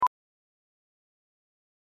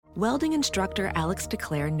Welding instructor Alex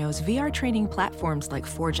DeClaire knows VR training platforms like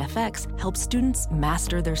Forge FX help students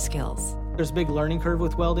master their skills. There's a big learning curve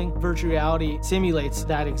with welding. Virtual reality simulates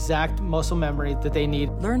that exact muscle memory that they need.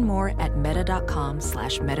 Learn more at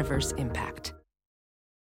meta.com/metaverseimpact.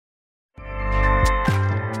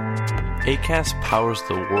 Acast powers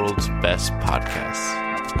the world's best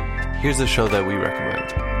podcasts. Here's a show that we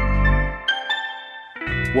recommend.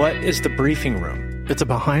 What is The Briefing Room? It's a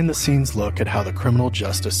behind-the-scenes look at how the criminal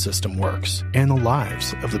justice system works and the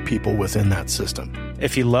lives of the people within that system.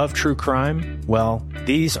 If you love true crime, well,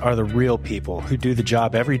 these are the real people who do the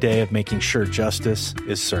job every day of making sure justice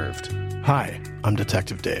is served. Hi, I'm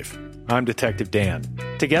Detective Dave. I'm Detective Dan.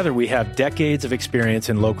 Together we have decades of experience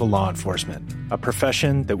in local law enforcement, a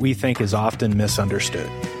profession that we think is often misunderstood.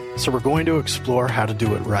 So we're going to explore how to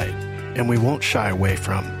do it right, and we won't shy away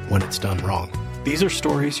from when it's done wrong. These are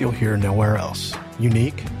stories you'll hear nowhere else.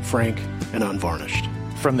 Unique, frank, and unvarnished.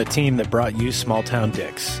 From the team that brought you Small Town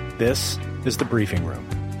Dicks, this is The Briefing Room.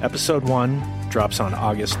 Episode 1 drops on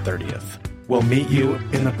August 30th. We'll meet you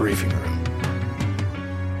in the briefing room.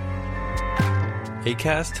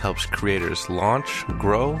 Acast helps creators launch,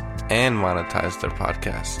 grow, and monetize their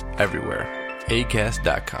podcasts everywhere.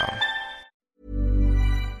 Acast.com.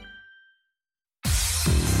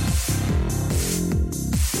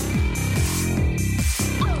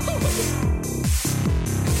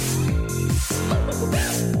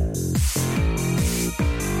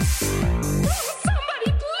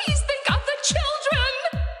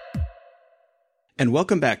 And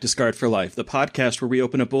welcome back to Scarred for Life, the podcast where we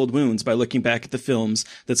open up old wounds by looking back at the films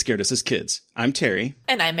that scared us as kids. I'm Terry.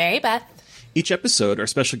 And I'm Mary Beth. Each episode, our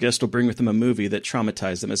special guest will bring with them a movie that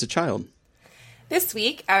traumatized them as a child. This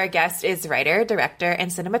week, our guest is writer, director,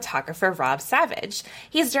 and cinematographer Rob Savage.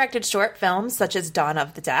 He's directed short films such as Dawn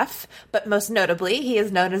of the Deaf, but most notably, he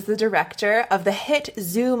is known as the director of the hit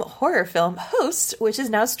Zoom horror film Host, which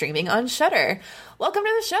is now streaming on Shudder. Welcome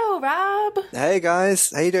to the show, Rob. Hey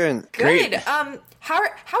guys, how you doing? Good. How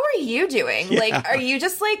are you doing? Yeah. Like, are you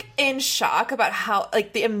just like in shock about how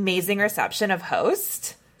like the amazing reception of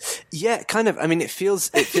Host? Yeah, kind of. I mean, it feels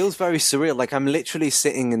very surreal. Like I'm literally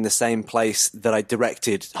sitting in the same place that I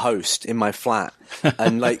directed Host in my flat,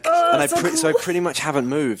 and like, so I pretty much haven't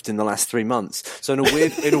moved in the last 3 months. So in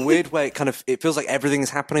a weird way, it feels like everything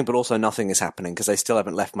is happening, but also nothing is happening because I still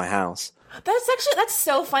haven't left my house. That's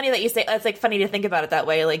so funny that you say. It's like funny to think about it that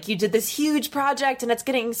way. Like you did this huge project and it's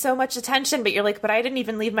getting so much attention, but you're like, but I didn't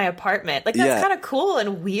even leave my apartment. Like that's kind of cool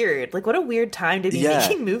and weird. Like what a weird time to be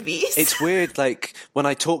making movies. It's weird. Like when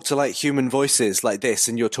I talk to like human voices like this,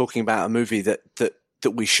 and you're talking about a movie that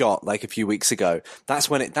we shot like a few weeks ago. That's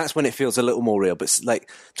when it feels a little more real. But like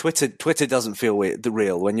Twitter doesn't feel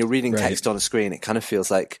real. When you're reading text on a screen, it kind of feels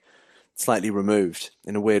like slightly removed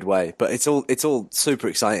in a weird way, but it's all super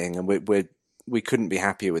exciting, and we couldn't be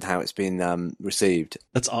happier with how it's been received.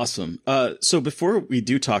 That's awesome. So before we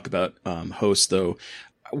do talk about Host, though,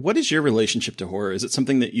 what is your relationship to horror? Is it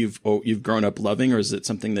something that you've grown up loving, or is it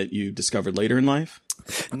something that you discovered later in life?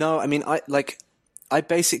 No, I mean, I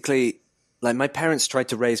basically like my parents tried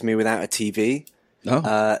to raise me without a TV.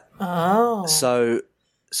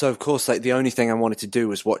 So of course, like the only thing I wanted to do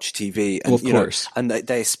was watch TV, and well, of course, and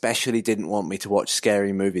they especially didn't want me to watch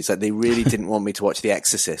scary movies. Like they really didn't want me to watch The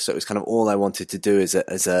Exorcist. So it was kind of all I wanted to do as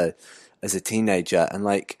a teenager, and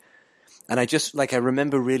I just like I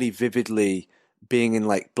remember really vividly being in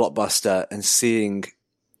like Blockbuster and seeing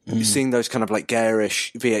those kind of like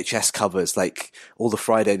garish VHS covers, like all the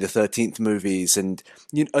Friday the 13th movies, and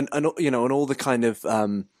all the kind of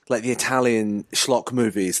like the Italian schlock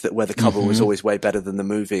movies where the cover was always way better than the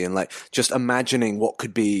movie, and like just imagining what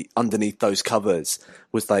could be underneath those covers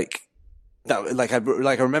was like that. Like I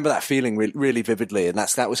remember that feeling really vividly, and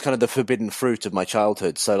that was kind of the forbidden fruit of my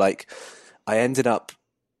childhood. So like I ended up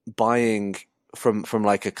buying from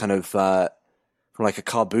like a kind of from like a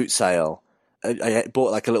car boot sale. I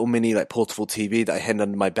bought like a little mini like portable TV that I hid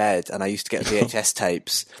under my bed, and I used to get VHS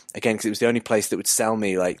tapes again because it was the only place that would sell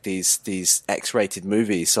me like these X-rated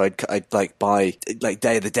movies. So I'd like buy like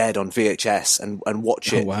Day of the Dead on VHS and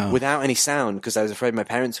watch it without any sound because I was afraid my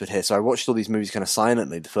parents would hear. So I watched all these movies kind of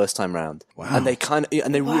silently the first time round, and they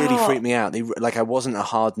really freaked me out. I wasn't a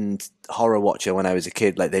hardened horror watcher when I was a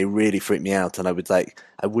kid. Like they really freaked me out, and I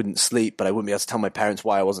wouldn't sleep, but I wouldn't be able to tell my parents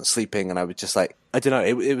why I wasn't sleeping, and I would just like, I don't know,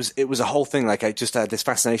 it was a whole thing. Like I just had this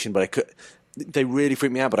fascination, but they really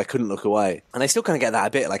freaked me out, but I couldn't look away. And I still kind of get that a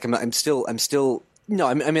bit. Like I'm still I'm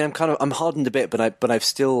hardened a bit, but I've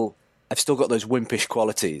still got those wimpish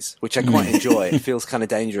qualities, which I quite enjoy. It feels kind of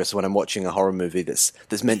dangerous when I'm watching a horror movie that's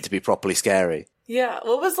meant to be properly scary. Yeah.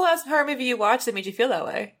 What was the last horror movie you watched that made you feel that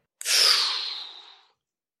way?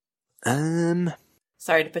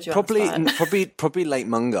 Sorry to put you on the spot. Probably Lake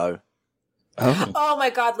Mungo. Oh my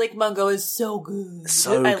God, Lake Mungo is so good.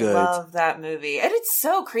 I love that movie. And it's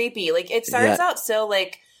so creepy. Like, it starts out so,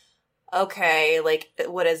 like, okay, like,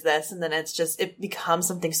 what is this? And then it becomes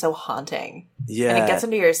something so haunting. Yeah. And it gets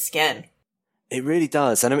under your skin. It really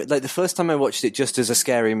does. And I mean, like, the first time I watched it just as a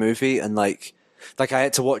scary movie, and like I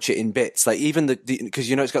had to watch it in bits, like even because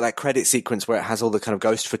it's got that credit sequence where it has all the kind of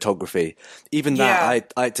ghost photography. Even that,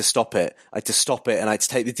 I had to stop it. I had to stop it, and I had to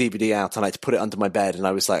take the DVD out, and I had to put it under my bed, and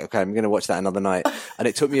I was like, okay, I'm going to watch that another night. And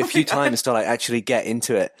it took me a few times to like actually get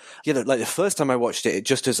into it. Like the first time I watched it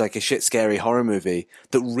just as like a shit scary horror movie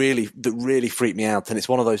that really freaked me out. And it's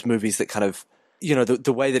one of those movies that kind of,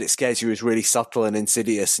 the way that it scares you is really subtle and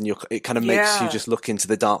insidious, and it kind of makes you just look into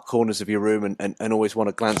the dark corners of your room and always want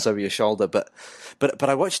to glance over your shoulder. But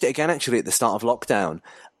I watched it again actually at the start of lockdown,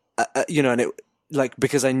 and it, like,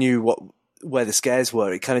 because I knew where the scares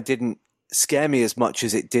were, it kind of didn't scare me as much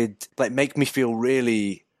as it did like make me feel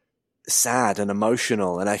really sad and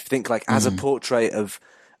emotional. And I think like as a portrait of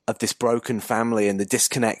this broken family and the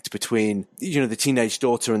disconnect between, the teenage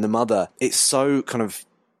daughter and the mother,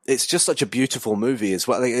 it's just such a beautiful movie as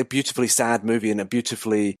well, like a beautifully sad movie and a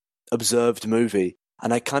beautifully observed movie.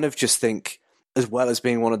 And I kind of just think, as well as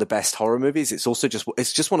being one of the best horror movies, it's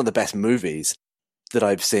just one of the best movies that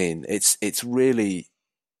I've seen. It's really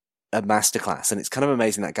a masterclass, and it's kind of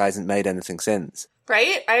amazing that guy hasn't made anything since.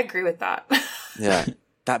 Right? I agree with that. Yeah.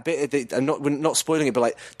 That bit, I'm not spoiling it, but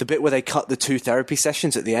like the bit where they cut the 2 therapy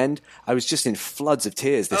sessions at the end, I was just in floods of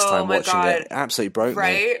tears this time watching it. It absolutely broke me.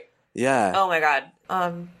 Right? Yeah. Oh my God.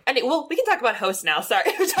 We can talk about Host now. Sorry,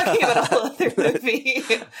 we're talking about a whole other movie.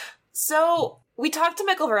 So we talked to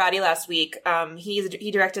Michael Varrati last week.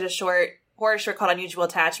 He directed a horror short called Unusual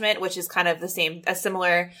Attachment, which is kind of a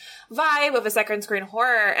similar vibe of a second screen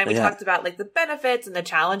horror. And we talked about like the benefits and the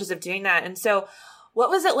challenges of doing that. And so, what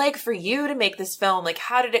was it like for you to make this film? Like,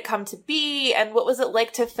 how did it come to be? And what was it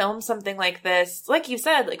like to film something like this? Like you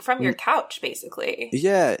said, like from your couch, basically.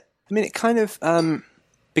 Yeah. I mean, it kind of,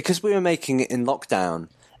 because we were making it in lockdown,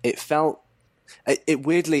 it felt, it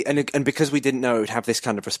weirdly, and because we didn't know it would have this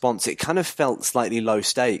kind of response, it kind of felt slightly low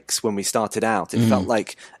stakes when we started out. It felt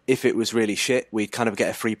like if it was really shit, we'd kind of get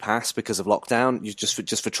a free pass because of lockdown,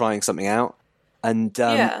 just for trying something out. And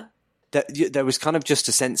there was kind of just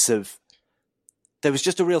a sense of, there was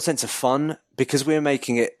just a real sense of fun because we were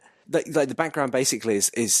making it, like the background basically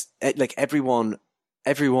is like everyone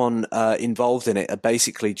involved in it are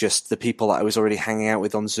basically just the people that I was already hanging out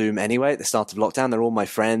with on Zoom anyway at the start of lockdown. They're all my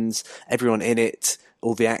friends. Everyone in it,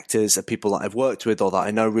 all the actors are people that I've worked with or that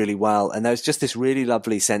I know really well. And there's just this really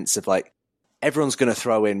lovely sense of like, everyone's going to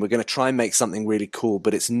throw in. We're going to try and make something really cool,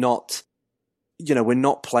 but it's not, we're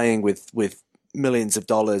not playing with millions of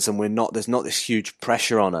dollars, and there's not this huge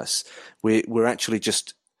pressure on us. We're actually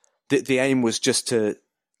just, the aim was just to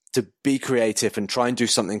be creative and try and do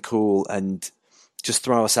something cool and just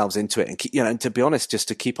throw ourselves into it, and and to be honest, just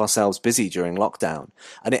to keep ourselves busy during lockdown.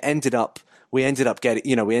 And we ended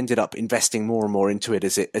up investing more and more into it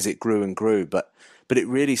as it grew and grew. But it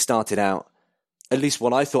really started out, at least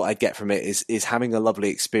what I thought I'd get from it is having a lovely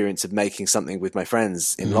experience of making something with my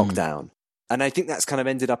friends in lockdown. And I think that's kind of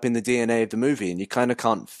ended up in the DNA of the movie, and you kind of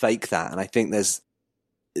can't fake that. And I think there's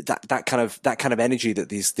that kind of energy that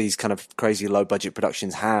these kind of crazy low budget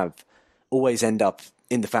productions have always end up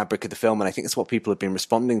in the fabric of the film. And I think that's what people have been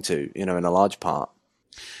responding to, in a large part.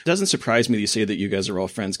 It doesn't surprise me that you say that you guys are all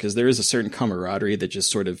friends, because there is a certain camaraderie that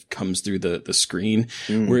just sort of comes through the screen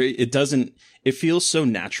where it feels so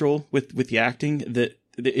natural with the acting that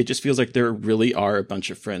it just feels like there really are a bunch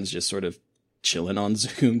of friends just sort of chilling on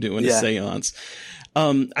Zoom doing a seance.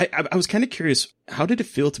 I was kind of curious, how did it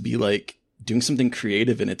feel to be like doing something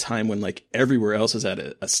creative in a time when like everywhere else is at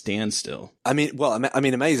a standstill? I mean,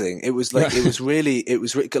 amazing. It was like, it was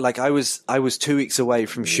like I was 2 weeks away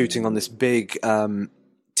from shooting on this big,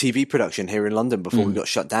 TV production here in London before we got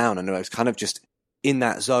shut down. And I was kind of just in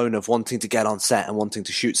that zone of wanting to get on set and wanting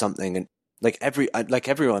to shoot something. And like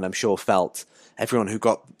everyone I'm sure felt, everyone who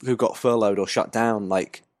got furloughed or shut down,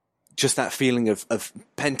 like just that feeling of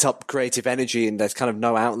pent up creative energy, and there's kind of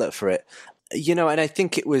no outlet for it, and I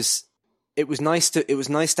think it was nice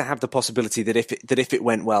to have the possibility that if it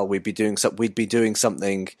went well, we'd be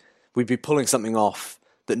pulling something off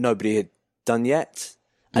that nobody had done yet.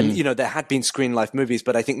 And, there had been Screen Life movies,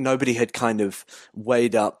 but I think nobody had kind of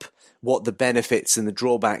weighed up what the benefits and the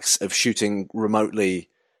drawbacks of shooting remotely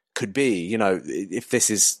could be. If this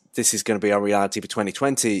is going to be our reality for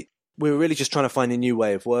 2020, we were really just trying to find a new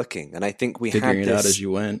way of working. And I think we figuring it out as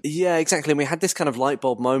you went. Yeah, exactly. And we had this kind of light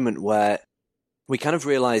bulb moment where we kind of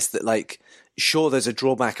realized that, like, sure, there's a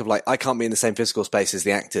drawback of, like, I can't be in the same physical space as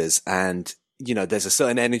the actors, and, you know, there's a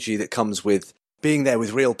certain energy that comes with being there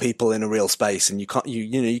with real people in a real space, and you can't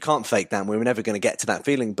fake that, and we were never going to get to that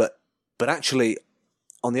feeling. But actually,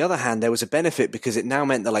 on the other hand, there was a benefit, because it now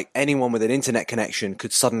meant that, like, anyone with an internet connection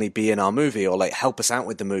could suddenly be in our movie, or, like, help us out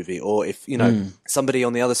with the movie. Or if, you know, somebody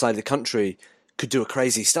on the other side of the country could do a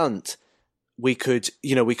crazy stunt, we could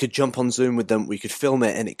jump on Zoom with them, we could film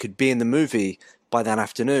it, and it could be in the movie by that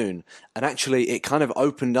afternoon. And actually, it kind of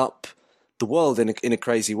opened up the world in a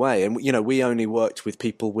crazy way. And, you know, we only worked with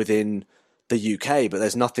people within the UK, but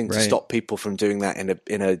there's nothing to stop people from doing that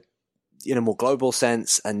in a more global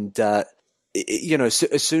sense. And you know,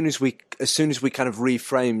 as soon as we kind of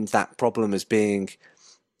reframed that problem as being,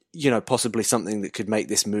 you know, possibly something that could make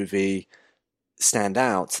this movie stand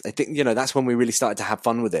out, I think, you know, that's when we really started to have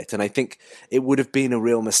fun with it. And I think it would have been a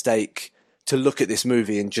real mistake to look at this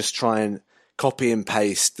movie and just try and copy and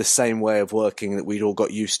paste the same way of working that we'd all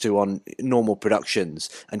got used to on normal productions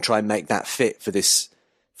and try and make that fit for this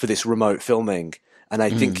remote filming. And I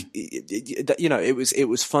think, you know, it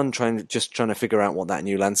was fun trying to figure out what that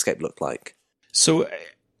new landscape looked like. So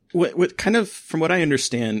what kind of, from what I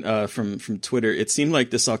understand from Twitter, it seemed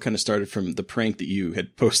like this all kind of started from the prank that you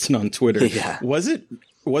had posted on Twitter. Yeah. Was it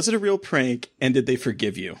a real prank, and did they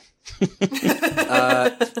forgive you?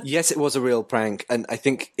 Yes, it was a real prank, and I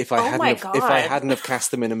think if I hadn't have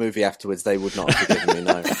cast them in a movie afterwards, they would not have forgiven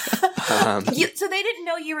me. No. So they didn't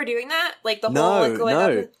know you were doing that? Like the whole like, going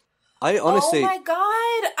no. I honestly. Oh my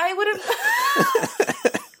god! I would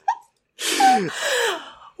have.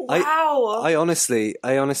 Wow. I honestly,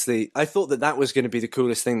 I thought that was going to be the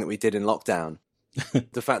coolest thing that we did in lockdown.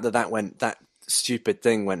 The fact that stupid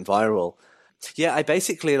thing went viral. Yeah, I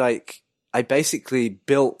basically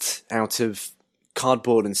built out of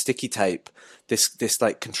cardboard and sticky tape this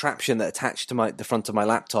like contraption that attached to the front of my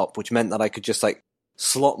laptop, which meant that I could just like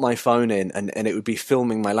slot my phone in and it would be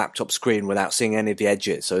filming my laptop screen without seeing any of the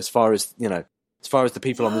edges. So as far as the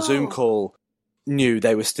people on the Zoom call knew,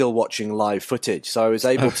 they were still watching live footage. So I was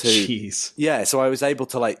able I was able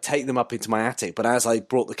to like take them up into my attic, but as I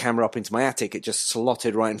brought the camera up into my attic, it just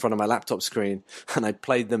slotted right in front of my laptop screen, and I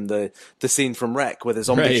played them the scene from Wreck where the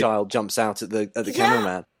zombie child jumps out at the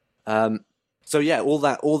cameraman. So yeah, all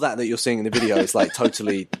that you're seeing in the video is like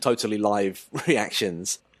totally live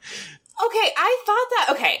reactions. Okay, I thought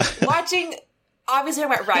that watching obviously I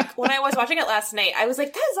went Wreck. When I was watching it last night, I was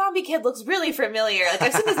like, that zombie kid looks really familiar. Like,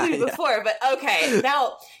 I've seen this movie before, but okay.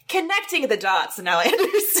 Now, connecting the dots, and now I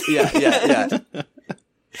understand. Yeah.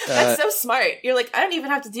 That's so smart. You're like, I don't even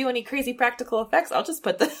have to do any crazy practical effects. I'll just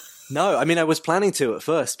put the... No, I mean, I was planning to at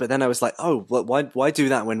first, but then I was like, oh, well, why do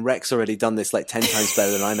that when Wreck's already done this like 10 times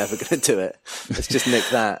better than I'm ever going to do it? Let's just nick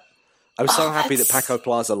that. I was so happy that Paco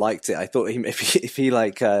Plaza liked it. I thought if he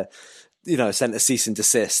like... sent a cease and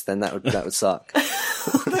desist, then that would suck.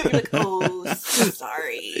 You're like, oh,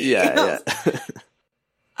 sorry. Yeah.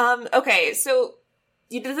 Okay, so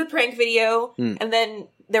you did the prank video, and then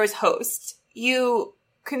there was Host. You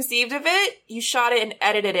conceived of it, you shot it and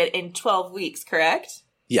edited it in 12 weeks, correct?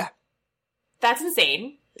 Yeah. That's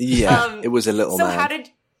insane. Yeah, it was a little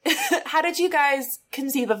mad. How did you guys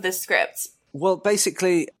conceive of this script? Well,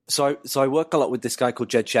 basically, so I work a lot with this guy called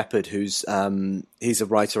Jed Shepard, who's he's a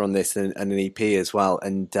writer on this and an EP as well,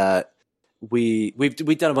 and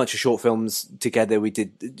we've done a bunch of short films together. We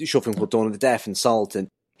did a short film called Dawn of the Deaf and Salt, and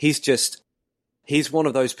he's one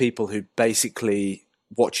of those people who basically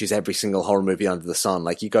watches every single horror movie under the sun.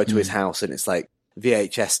 Like, you go to his house and it's like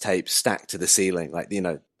VHS tapes stacked to the ceiling, like, you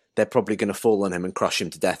know. They're probably going to fall on him and crush him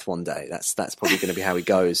to death one day. That's probably going to be how he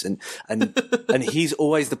goes. And he's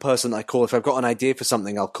always the person I call. If I've got an idea for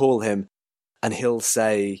something, I'll call him, and he'll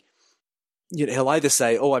say, he'll either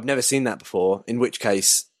say, "Oh, I've never seen that before," in which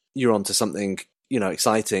case you're onto something,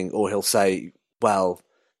 exciting, or he'll say, "Well,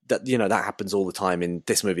 that happens all the time in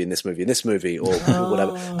this movie, or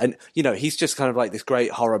whatever." And he's just kind of like this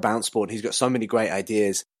great horror bounce board. He's got so many great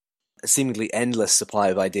ideas. A seemingly endless supply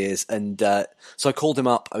of ideas, and so I called him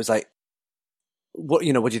up. I was like, what do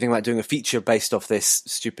you think about doing a feature based off this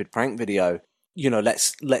stupid prank video?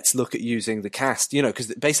 Let's look at using the cast, because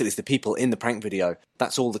basically it's the people in the prank video.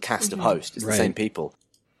 That's all the cast of Host. It's the same people.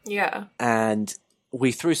 Yeah. And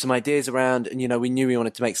we threw some ideas around, and we knew we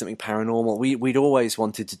wanted to make something paranormal. We'd always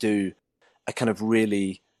wanted to do a kind of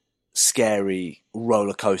really scary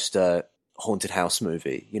roller coaster haunted house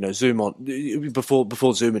movie, Zoom on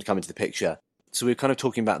before Zoom had come into the picture. So we were kind of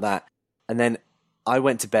talking about that, and then I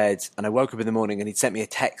went to bed and I woke up in the morning and he'd sent me a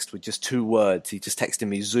text with just 2 words. He just texted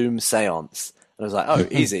me Zoom seance, and I was like, oh,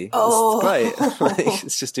 easy. Great.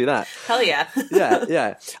 Let's just do that. Hell yeah.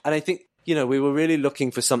 yeah. And I think we were really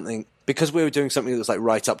looking for something, because we were doing something that was like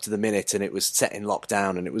right up to the minute, and it was set in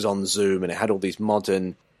lockdown, and it was on Zoom, and it had all these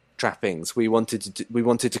modern trappings. We wanted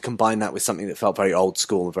to combine that with something that felt very old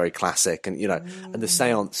school and very classic, and and the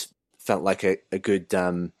seance felt like a good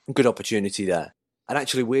opportunity there. And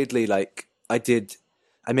actually, weirdly, like I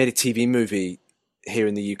made a TV movie here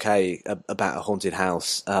in the UK about a haunted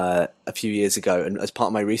house a few years ago, and as part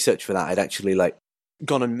of my research for that, I'd actually like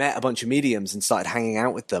gone and met a bunch of mediums and started hanging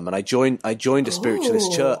out with them. And I joined a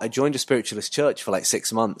spiritualist church. I joined a spiritualist church for like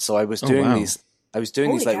 6 months. So I was doing these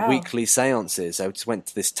like weekly seances. I just went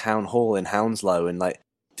to this town hall in Hounslow and like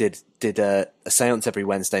did a seance every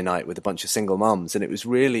Wednesday night with a bunch of single mums, and it was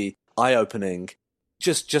really eye opening,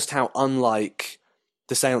 just how unlike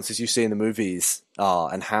the seances you see in the movies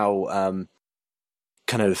are, and how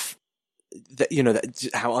how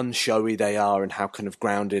unshowy they are, and how kind of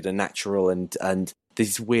grounded and natural, and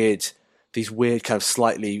these weird kind of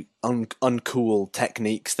slightly uncool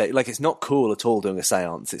techniques that, like, it's not cool at all doing a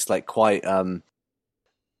seance. It's like quite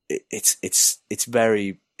it's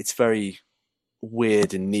very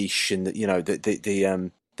weird and niche, and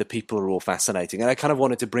the people are all fascinating. And I kind of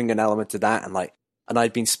wanted to bring an element to that, and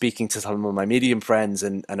I'd been speaking to some of my medium friends,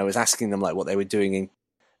 and I was asking them like what they were doing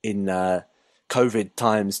in COVID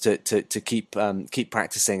times to keep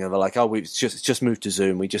practicing, and they're like, oh, we've just moved to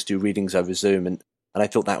Zoom. We just do readings over Zoom, and I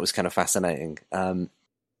thought that was kind of fascinating.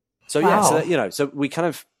 So we kind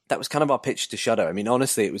of, that was kind of our pitch to Shudder. I mean,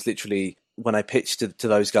 honestly, it was literally when I pitched to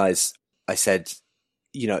those guys, I said,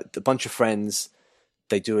 a bunch of friends,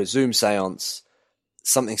 they do a Zoom seance,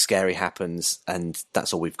 something scary happens, and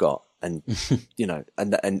that's all we've got. And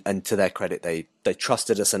and to their credit, they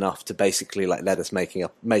trusted us enough to basically like let us make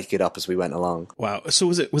it up as we went along. Wow. So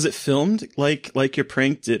was it filmed like your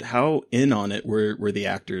prank? How in on it were the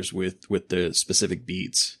actors with the specific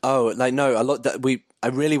beats? Oh, like no, a lot that I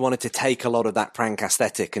really wanted to take a lot of that prank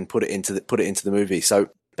aesthetic and put it into the movie. So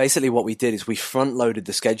basically what we did is we front loaded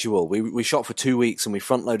the schedule. We shot for 2 weeks, and we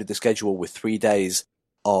front loaded the schedule with 3 days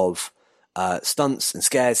of stunts and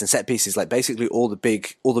scares and set pieces. Like basically all the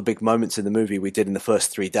big moments in the movie we did in the first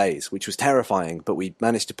 3 days, which was terrifying, but we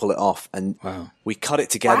managed to pull it off. And we cut it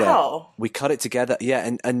together. Wow. We cut it together. Yeah.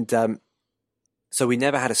 And so we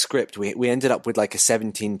never had a script. We ended up with like a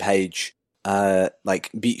 17-page like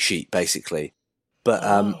beat sheet basically. But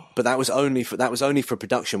that was only for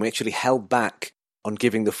production. We actually held back on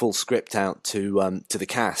giving the full script out to the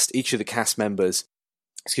cast. Each of the cast members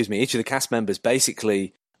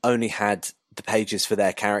basically only had the pages for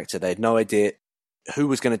their character. They had no idea who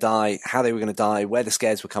was going to die, how they were going to die, where the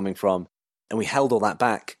scares were coming from, and we held all that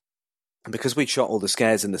back. And because we'd shot all the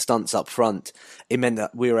scares and the stunts up front, it meant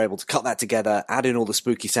that we were able to cut that together, add in all the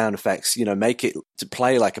spooky sound effects, make it to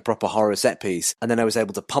play like a proper horror set piece. And then I was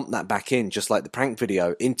able to pump that back in, just like the prank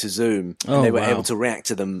video, into Zoom. And they were able to react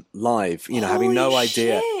to them live, having no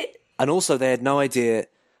idea. And also they had no idea,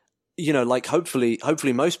 like hopefully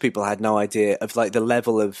most people had no idea of like the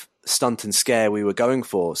level of stunt and scare we were going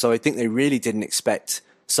for. So I think they really didn't expect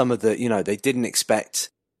some of the, they didn't expect,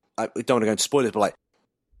 I don't want to go into spoilers, but like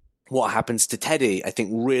what happens to Teddy, I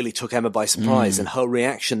think really took Emma by surprise. And her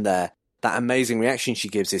reaction there, that amazing reaction she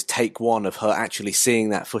gives, is take one of her actually seeing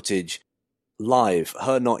that footage live,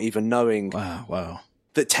 her not even knowing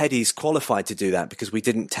that Teddy's qualified to do that, because we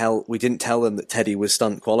didn't tell them that Teddy was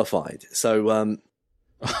stunt qualified. So,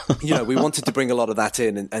 we wanted to bring a lot of that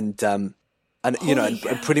in, and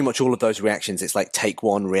pretty much all of those reactions, it's like take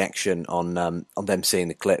one reaction on them seeing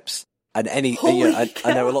the clips. And and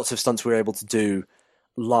there were lots of stunts we were able to do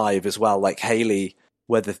live as well, like Haley,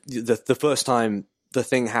 where the first time the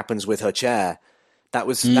thing happens with her chair, that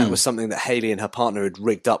was something that Haley and her partner had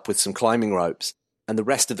rigged up with some climbing ropes, and the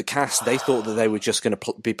rest of the cast, they thought that they were just going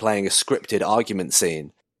to be playing a scripted argument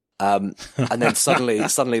scene. And then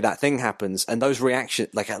suddenly that thing happens, and those reactions,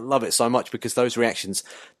 like, I love it so much, because those reactions,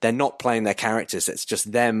 they're not playing their characters. It's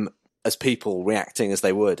just them as people reacting as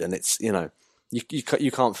they would. And it's,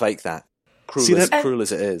 you can't fake that. Cruel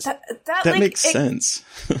as it is. That makes sense.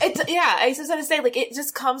 I was just going to say, like, it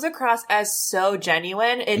just comes across as so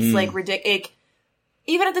genuine. It's like ridiculous.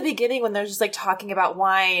 Even at the beginning when they're just like talking about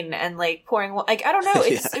wine and like pouring, like, I don't know.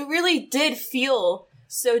 It really did feel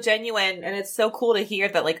so genuine, and it's so cool to hear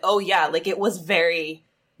that, like, oh yeah, like it was very,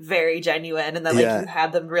 very genuine, and then like you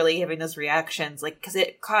had them really giving those reactions, like, because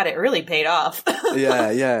it really paid off.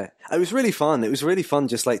 yeah, it was really fun. It was really fun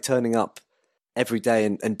just like turning up every day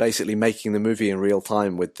and basically making the movie in real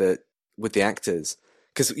time with the actors,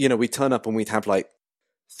 because we'd turn up and we'd have like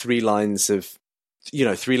 3 lines of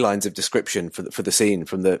description for the scene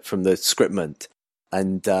from the scriptment,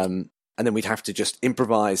 and and then we'd have to just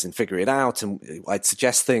improvise and figure it out. And I'd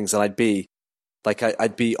suggest things, and I'd be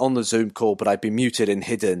on the Zoom call, but I'd be muted and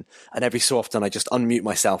hidden. And every so often I'd just unmute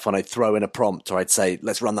myself and I'd throw in a prompt, or I'd say,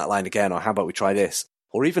 let's run that line again, or how about we try this?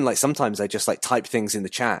 Or even like sometimes I just like type things in the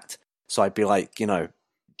chat. So I'd be like,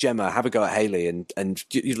 Gemma, have a go at Haley, and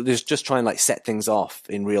just try and like set things off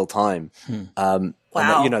in real time. Wow.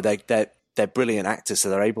 And they're brilliant actors,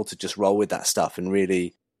 so they're able to just roll with that stuff and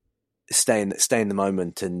really stay in the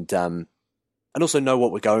moment, and also know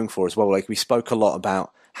what we're going for as well. Like, we spoke a lot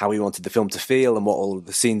about how we wanted the film to feel and what all of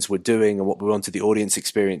the scenes were doing and what we wanted the audience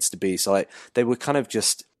experience to be. So they were kind of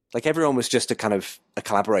just like, everyone was just a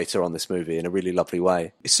collaborator on this movie in a really lovely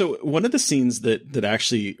way. So one of the scenes that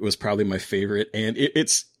actually was probably my favorite, and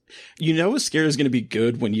it's, a scare is going to be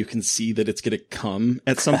good when you can see that it's going to come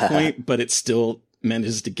at some point, but it still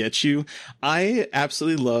manages to get you. I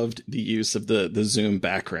absolutely loved the use of the Zoom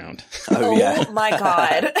background. Oh yeah. Oh my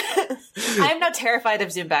God. I'm now terrified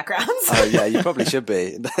of Zoom backgrounds. Oh yeah, you probably should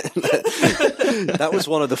be. That was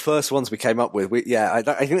one of the first ones we came up with. I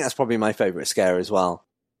think that's probably my favorite scare as well.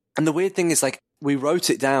 And the weird thing is, like, we wrote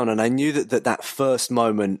it down, and I knew that first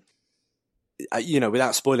moment,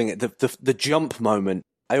 without spoiling it, the jump moment,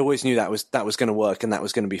 I always knew that was going to work and that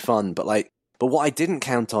was going to be fun. But what I didn't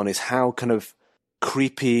count on is how kind of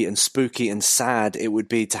creepy and spooky and sad it would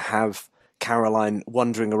be to have Caroline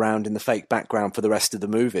wandering around in the fake background for the rest of the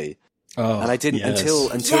movie. Oh, and I didn't until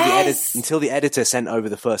the editor sent over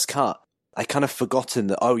the first cut. I kind of forgotten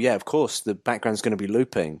that. Oh yeah, of course the background's going to be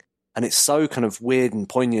looping, and it's so kind of weird and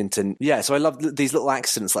poignant. And yeah, so I love these little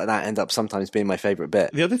accidents like that. End up sometimes being my favorite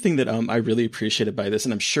bit. The other thing that I really appreciated by this,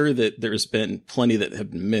 and I'm sure that there's been plenty that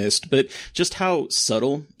have been missed, but just how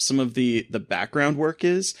subtle some of the background work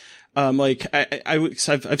is.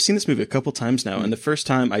 I've seen this movie a couple times now, and the first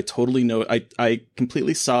time I totally know, I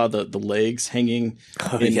completely saw the legs hanging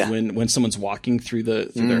when someone's walking through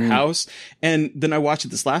their house. And then I watched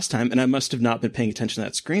it this last time, and I must have not been paying attention to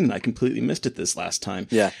that screen, and I completely missed it this last time.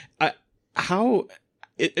 Yeah.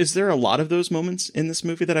 Is there a lot of those moments in this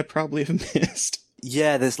movie that I probably have missed?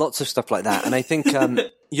 Yeah, there's lots of stuff like that. And I think, I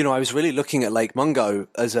was really looking at Lake Mungo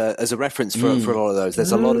as a reference for a lot of those.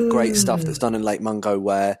 There's a lot of great stuff that's done in Lake Mungo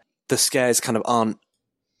where the scares kind of aren't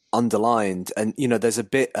underlined. And, there's a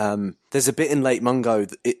bit in Lake Mungo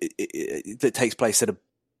that takes place at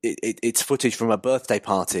it's footage from a birthday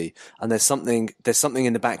party. And there's something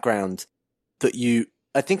in the background that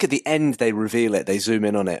I think at the end they reveal it, they zoom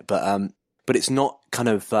in on it, but it's not kind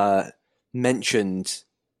of, mentioned.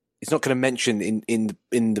 It's not kind of mentioned in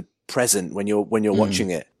the present when you're watching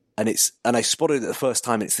it. And I spotted it the first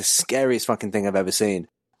time. And it's the scariest fucking thing I've ever seen.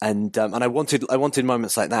 And I wanted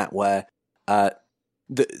moments like that where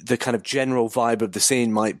the kind of general vibe of the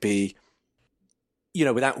scene might be,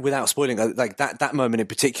 without spoiling, like that moment in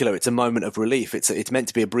particular, it's a moment of relief. It's meant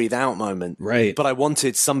to be a breathe out moment, right? But I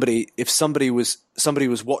wanted if somebody was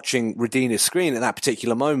watching Redina's screen at that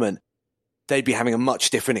particular moment, they'd be having a much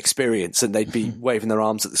different experience, and they'd be waving their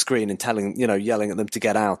arms at the screen and yelling at them to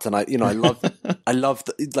get out. And I love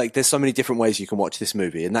like there's so many different ways you can watch this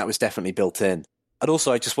movie, and that was definitely built in. And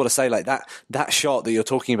also, I just want to say, like, that shot that you're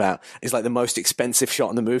talking about is like the most expensive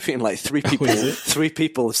shot in the movie, and like three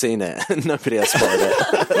people have seen it, and nobody else spotted it.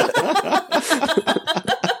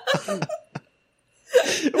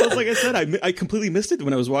 Well, like I said, I completely missed it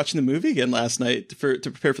when I was watching the movie again last night to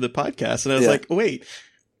prepare for the podcast, and I was like, wait,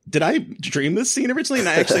 did I dream this scene originally? And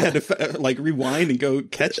I actually had to rewind and go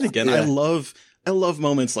catch it again. Yeah. I love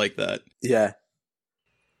moments like that. Yeah.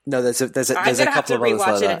 No, there's a couple of others like that. I'm gonna have to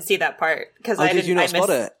rewatch it and see that part because did you not spot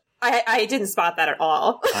it? I didn't spot that at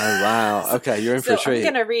all. Oh wow! Okay, you're in for a treat.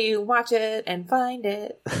 I'm gonna rewatch it and find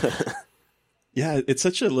it. Yeah, it's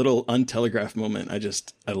such a little untelegraphed moment. I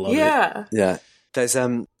love it. Yeah. There's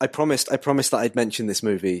I promised that I'd mention this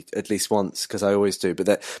movie at least once because I always do.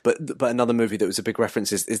 But another movie that was a big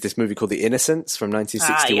reference is this movie called The Innocents from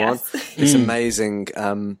 1961. Yes. This amazing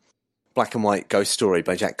black and white ghost story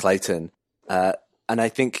by Jack Clayton. And I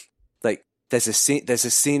think like there's a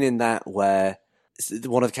scene in that where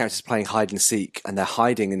one of the characters is playing hide and seek, and they're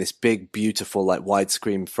hiding in this big, beautiful like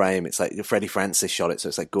widescreen frame. It's like Freddie Francis shot it, so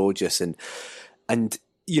it's like gorgeous and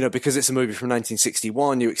because it's a movie from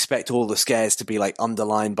 1961, you expect all the scares to be like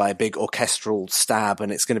underlined by a big orchestral stab,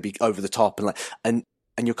 and it's going to be over the top and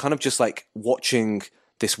you're kind of just like watching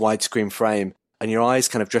this widescreen frame, and your eyes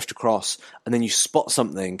kind of drift across, and then you spot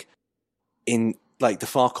something in like the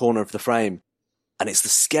far corner of the frame. And it's the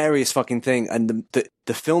scariest fucking thing. And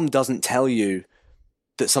the film doesn't tell you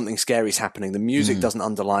that something scary is happening. The music doesn't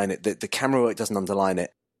underline it. The camera work doesn't underline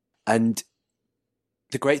it. And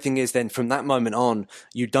the great thing is then from that moment on,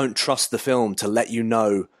 you don't trust the film to let you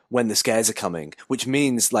know when the scares are coming, which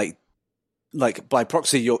means like by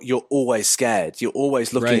proxy, you're always scared. You're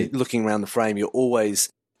always looking around the frame. You're always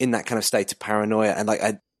in that kind of state of paranoia. And like,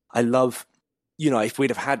 I love, you know, if we'd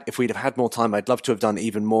have had more time, I'd love to have done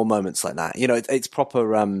even more moments like that. You know, it's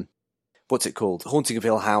proper, what's it called? Haunting of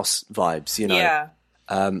Hill House vibes, you know? Yeah.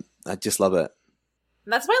 I just love it.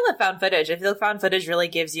 And that's why I love found footage. I feel found footage really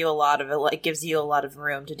gives you a lot of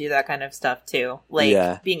room to do that kind of stuff too.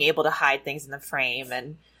 Like being able to hide things in the frame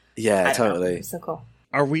and totally. It's so cool.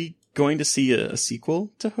 Are we going to see a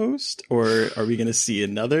sequel to Host, or are we going to see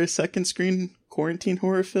another second screen quarantine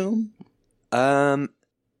horror film?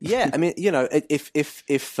 Yeah, I mean, you know, if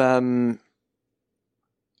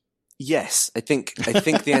yes, I think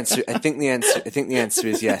the answer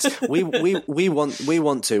is yes. We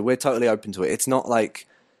want to. We're totally open to it. It's not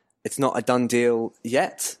a done deal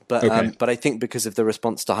yet, but I think because of the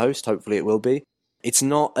response to Host, hopefully it will be. It's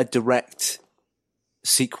not a direct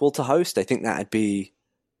sequel to Host. I think that'd be.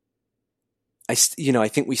 I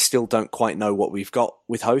think we still don't quite know what we've got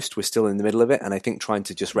with Host. We're still in the middle of it, and I think trying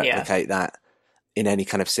to just replicate that in any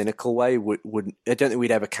kind of cynical way would I don't think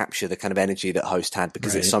we'd ever capture the kind of energy that Host had,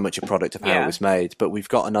 because it's so much a product of how it was made. But we've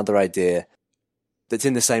got another idea that's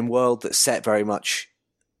in the same world, that's set very much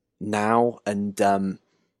now, and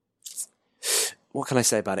what can I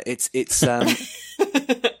say about it? It's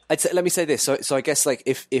let me say this. So I guess like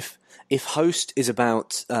if Host is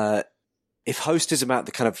about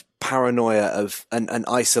the kind of paranoia of an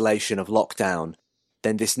isolation of lockdown,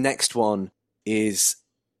 then this next one it's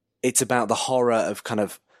about the horror of kind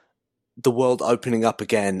of the world opening up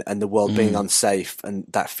again and the world being unsafe, and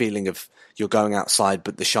that feeling of you're going outside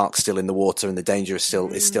but the shark's still in the water and the danger is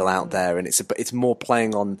still out there, and it's more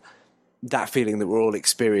playing on that feeling that we're all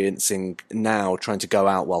experiencing now, trying to go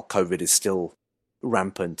out while COVID is still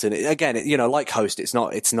rampant. And like Host, it's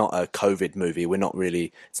not a COVID movie. We're not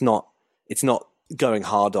really. It's not going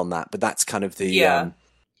hard on that, but that's kind of the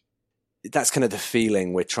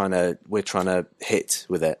feeling we're trying to hit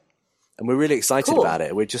with it, and we're really excited about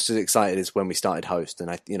it. We're just as excited as when we started Host,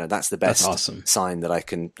 and that's the best sign that I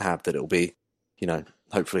can have, that it'll be,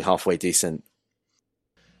 hopefully halfway decent.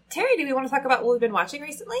 Terry, do we want to talk about what we've been watching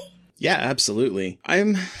recently? Yeah, absolutely.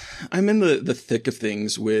 I'm in the thick of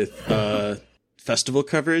things with festival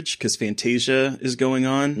coverage, because Fantasia is going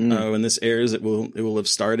on. When this airs, it will have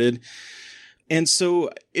started. And so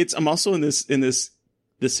I'm also in this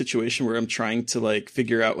situation where I'm trying to like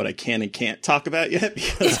figure out what I can and can't talk about yet,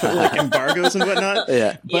 because of like embargoes and whatnot.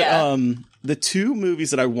 Yeah. But the two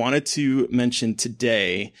movies that I wanted to mention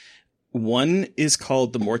today, one is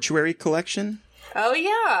called The Mortuary Collection. Oh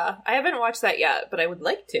yeah, I haven't watched that yet, but I would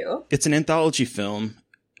like to. It's an anthology film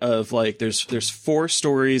of like there's 4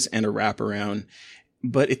 stories and a wraparound,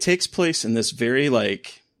 but it takes place in this very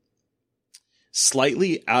like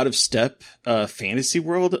slightly out of step fantasy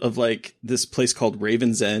world of like this place called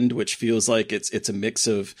Raven's End, which feels like it's a mix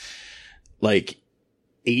of like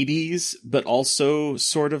 80s, but also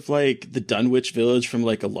sort of like the Dunwich Village from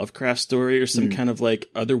like a Lovecraft story or some kind of like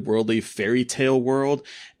otherworldly fairy tale world.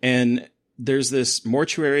 And there's this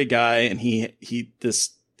mortuary guy, and he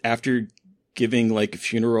after giving like a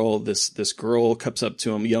funeral, this girl comes up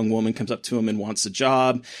to him, a young woman comes up to him and wants a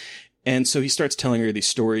job. And so he starts telling her these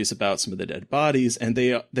stories about some of the dead bodies, and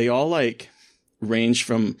they all like range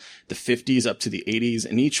from the 50s up to the 80s.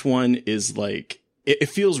 And each one is like, it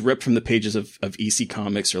feels ripped from the pages of EC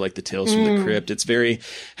Comics or like the Tales from the Crypt.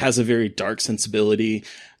 Has a very dark sensibility,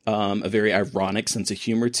 a very ironic sense of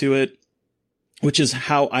humor to it, which is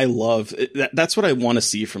how I love that's what I want to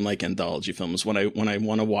see from like anthology films. When I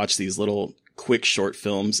want to watch these little quick short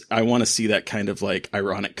films, I want to see that kind of like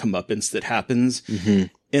ironic comeuppance that happens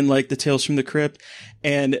in like the Tales from the Crypt.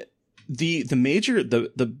 And the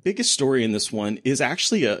biggest story in this one is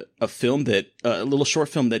actually a little short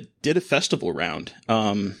film that did a festival round,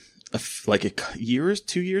 like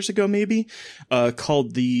 2 years ago, maybe,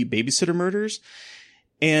 called The Babysitter Murders.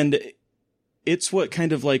 And it's what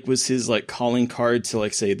kind of like was his like calling card to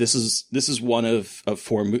like say, this is one of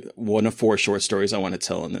 4 short stories I want to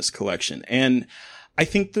tell in this collection. And I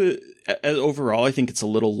think overall, I think it's a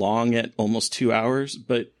little long at almost 2 hours,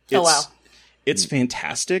 but it's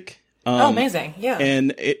fantastic. Amazing. Yeah.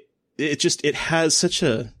 And it has such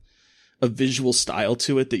a visual style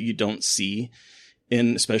to it that you don't see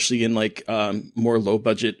especially in like, more low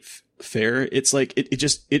budget fare. It's like,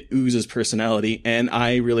 it oozes personality. And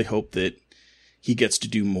I really hope that he gets to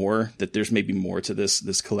do more, that there's maybe more to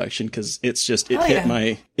this collection. Cause it's just, hit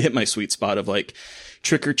my sweet spot of like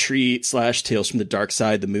Trick or Treat / Tales from the Dark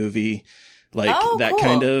Side, the movie, like that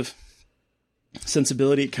kind of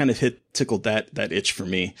sensibility. It kind of tickled that itch for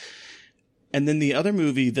me. And then the other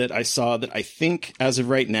movie that I saw that I think, as of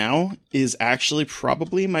right now, is actually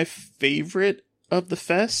probably my favorite of the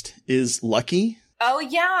fest is Lucky. Oh,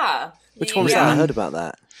 yeah. Which one was that? I heard about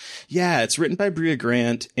that. Yeah, it's written by Brea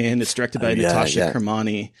Grant, and it's directed by Natasha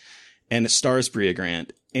Kermani, and it stars Brea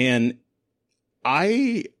Grant. And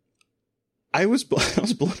I was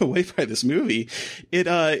blown away by this movie.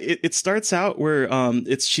 It starts out where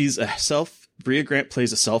Brea Grant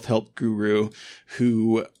plays a self-help guru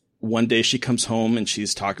who one day she comes home and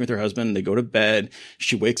she's talking with her husband and they go to bed.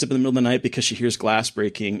 She wakes up in the middle of the night because she hears glass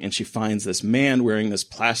breaking and she finds this man wearing this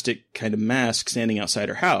plastic kind of mask standing outside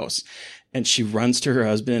her house. And she runs to her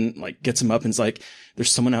husband, like gets him up and is like,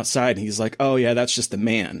 there's someone outside. And he's like, oh yeah, that's just the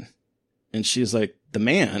man. And she's like, the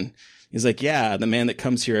man? He's like, yeah, the man that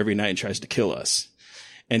comes here every night and tries to kill us.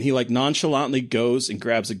 And he like nonchalantly goes and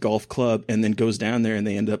grabs a golf club and then goes down there and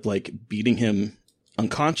they end up like beating him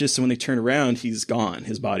unconscious. So when they turn around, he's gone.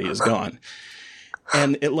 His body is gone.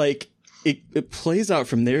 And it plays out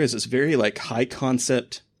from there as this very like high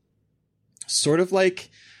concept, sort of like,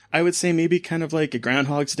 I would say maybe kind of like a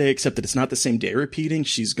Groundhog's Day, except that it's not the same day repeating.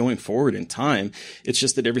 She's going forward in time. It's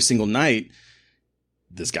just that every single night,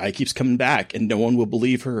 this guy keeps coming back and no one will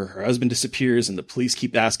believe her. Her husband disappears and the police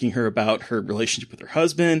keep asking her about her relationship with her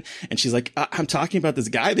husband. And she's like, I'm talking about this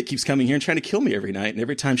guy that keeps coming here and trying to kill me every night. And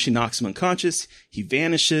every time she knocks him unconscious, he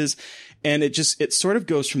vanishes. And it sort of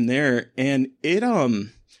goes from there. And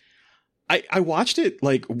I watched it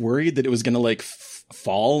like worried that it was going to like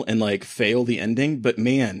fall and like fail the ending. But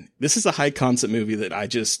man, this is a high concept movie that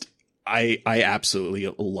I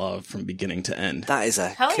absolutely love from beginning to end. That is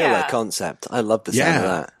a killer concept. I love the sound of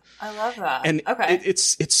that. I love that. And it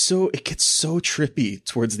gets so trippy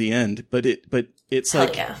towards the end, but it's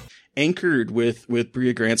like anchored with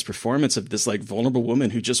Brea Grant's performance of this like vulnerable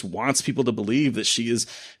woman who just wants people to believe that she is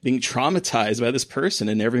being traumatized by this person,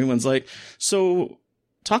 and everyone's like, so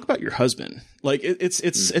talk about your husband. Like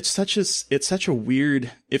it's such a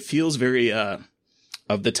weird. It feels very of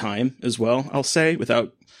the time as well. I'll say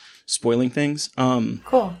without spoiling things.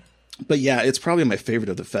 Cool. But yeah, it's probably my favorite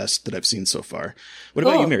of the fest that I've seen so far. What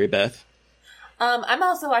about you, Mary Beth? I'm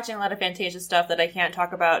also watching a lot of Fantasia stuff that I can't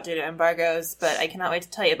talk about due to embargoes, but I cannot wait to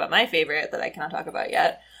tell you about my favorite that I cannot talk about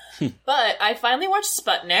yet. But I finally watched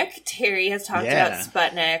Sputnik. Terry has talked about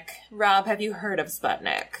Sputnik. Rob, have you heard of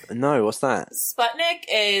Sputnik? No, what's that? Sputnik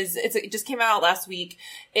it just came out last week.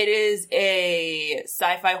 It is a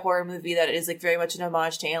sci-fi horror movie that is like very much an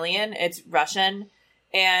homage to Alien. It's Russian.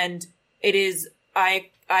 And it is, I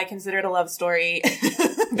consider it a love story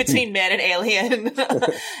between man and alien.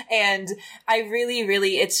 And I really,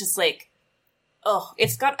 really, it's just like,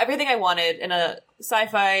 it's got everything I wanted in a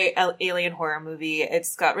sci-fi alien horror movie.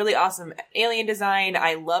 It's got really awesome alien design.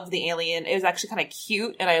 I loved the alien. It was actually kind of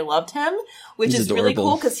cute and I loved him, which is adorable. Really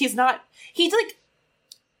cool because he's like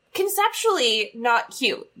conceptually not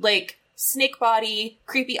cute. Like snake body,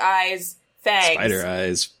 creepy eyes, fangs. Spider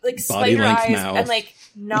eyes. Like spider eyes mouth. And like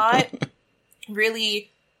not really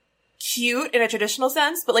cute in a traditional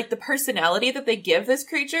sense, but like the personality that they give this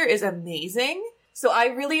creature is amazing. So I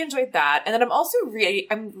really enjoyed that. And then I'm also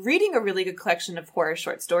reading a really good collection of horror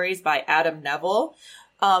short stories by Adam Neville.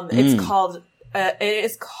 It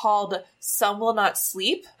is called Some Will Not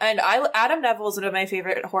Sleep. And Adam Neville is one of my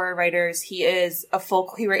favorite horror writers. He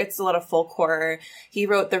writes a lot of folk horror. He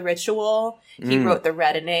wrote The Ritual. He wrote The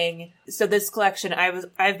Reddening. So this collection,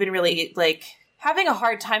 I've been really like having a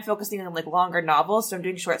hard time focusing on like longer novels. So I'm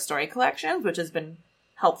doing short story collections, which has been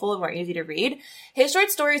helpful and more easy to read. His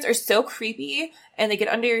short stories are so creepy and they get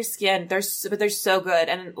under your skin. But they're so good.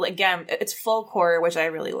 And again, it's folk horror, which I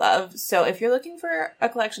really love. So if you're looking for a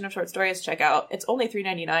collection of short stories, check out. It's only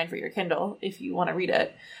 $3.99 for your Kindle if you want to read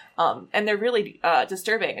it. And they're really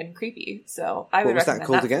disturbing and creepy. So I would recommend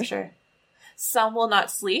that again? For sure. Some Will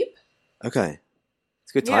Not Sleep. Okay.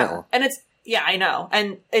 It's a good title. And I know.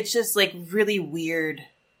 And it's just like really weird.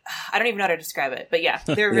 I don't even know how to describe it, but yeah,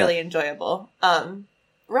 they're really enjoyable.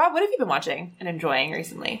 Rob, what have you been watching and enjoying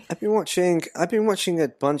recently? I've been watching a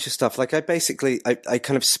bunch of stuff. Like I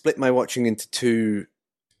kind of split my watching into two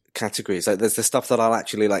categories. Like there's the stuff that I'll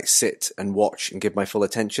actually like sit and watch and give my full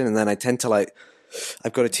attention. And then I tend to like,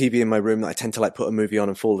 I've got a TV in my room that I tend to like put a movie on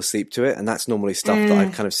and fall asleep to it. And that's normally stuff that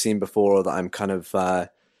I've kind of seen before or that I'm kind of,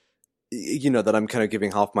 that I'm kind of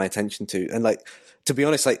giving half my attention to. And like, to be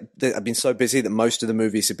honest, like I've been so busy that most of the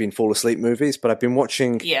movies have been fall asleep movies, but I've been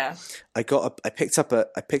watching. Yeah. I picked up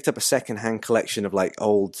a secondhand collection of like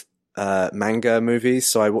old manga movies.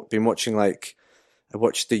 So I've been watching I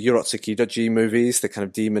watched the Urotsuki Doji movies, the kind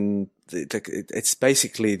of demon. It's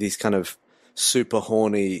basically these kind of super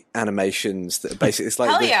horny animations that basically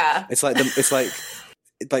it's like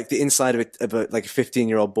like the inside of a like a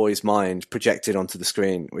 15-year-old boy's mind projected onto the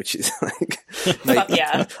screen, which is like,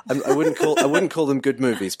 yeah. I wouldn't call them good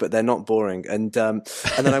movies, but they're not boring. And then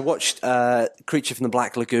I watched Creature from the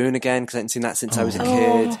Black Lagoon again because I hadn't seen that since I was a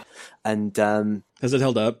kid. And has it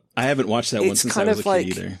held up? I haven't watched that one since I was a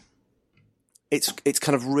kid either. It's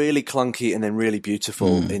kind of really clunky and then really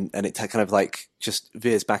beautiful, and it kind of like just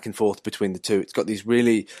veers back and forth between the two. It's got these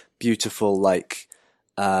really beautiful, like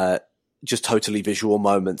just totally visual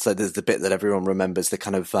moments. So there's the bit that everyone remembers, the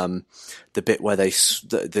kind of the bit where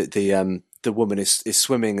the woman is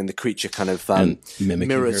swimming and the creature kind of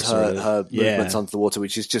mirrors her movements onto the water,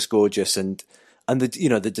 which is just gorgeous, and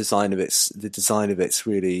the design of it's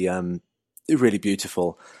really really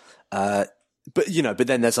beautiful. But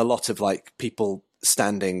then there's a lot of like people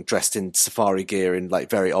standing dressed in safari gear in like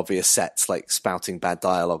very obvious sets, like spouting bad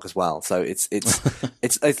dialogue as well. So it's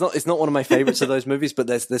not one of my favorites of those movies, but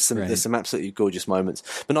there's some absolutely gorgeous moments.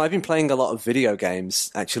 But no, I've been playing a lot of video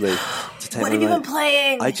games actually. What have you been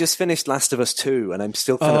playing? I just finished Last of Us 2, and I'm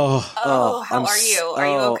still kind of. How are you? Are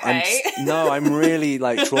you okay? I'm really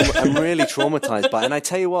like I'm really traumatized by it. And I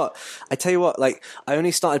tell you what, like I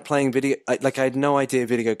only started playing I had no idea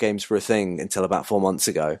video games were a thing until about 4 months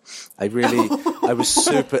ago. I was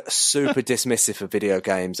super, super dismissive of video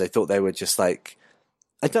games. I thought they were just like,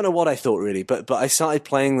 I don't know what I thought really, but I started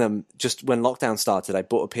playing them just when lockdown started. I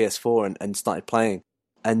bought a PS4 and started playing.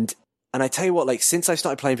 And I tell you what, like since I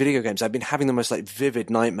started playing video games, I've been having the most like vivid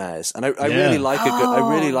nightmares. And I really like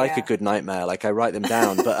a good nightmare. Like I write them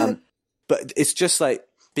down, but it's just like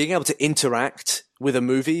being able to interact with a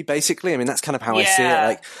movie, basically. I mean, that's kind of how I see it.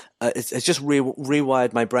 Like, it's just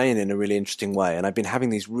rewired my brain in a really interesting way. And I've been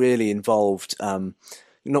having these really involved,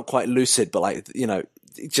 not quite lucid, but like,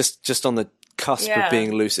 just on the cusp of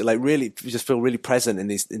being lucid, like really just feel really present in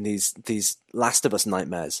these Last of Us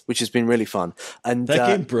nightmares, which has been really fun. And that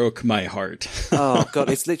game broke my heart. Oh God,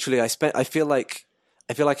 it's literally, I feel like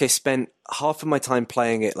I spent half of my time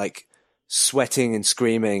playing it, like sweating and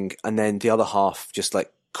screaming, and then the other half just like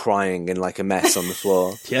crying in like a mess on the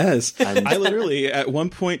floor. Yes. And I literally, at one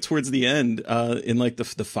point towards the end, in like the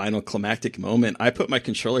final climactic moment, I put my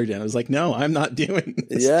controller down. I was like, no, I'm not doing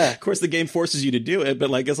this. Yeah. Of course the game forces you to do it, but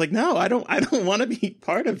like, it's like, no, I don't want to be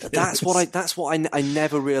part of this. That's what I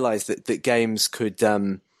never realized that games could,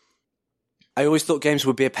 I always thought games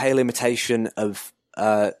would be a pale imitation of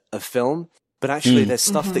film. But actually, there's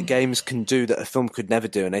stuff that games can do that a film could never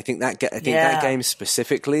do, and I think that game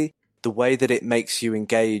specifically, the way that it makes you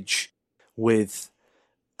engage with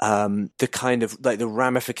the kind of like the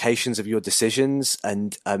ramifications of your decisions,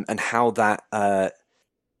 and how that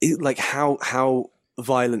how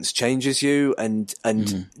violence changes you, and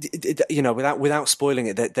without spoiling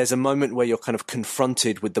it, there's a moment where you're kind of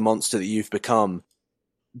confronted with the monster that you've become,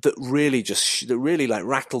 that really like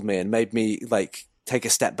rattled me and made me like take a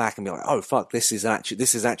step back and be like, oh fuck, this is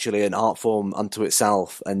actually an art form unto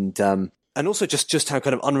itself, and also just how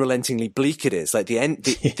kind of unrelentingly bleak it is. Like the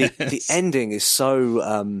ending is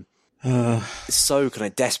so so kind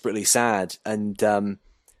of desperately sad, and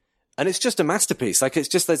it's just a masterpiece. Like it's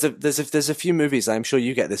just there's a few movies, I'm sure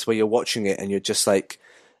you get this, where you're watching it and you're just like,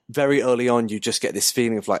 very early on you just get this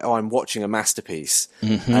feeling of like, oh, I'm watching a masterpiece,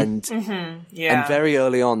 and very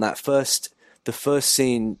early on the first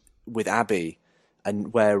scene with Abby,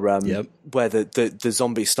 and where the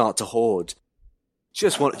zombies start to horde,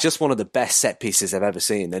 just one of the best set pieces I've ever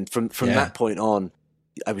seen. And from that point on,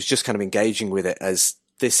 I was just kind of engaging with it as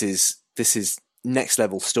this is next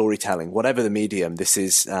level storytelling, whatever the medium. This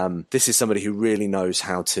is somebody who really knows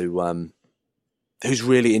how to, who's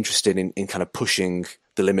really interested in kind of pushing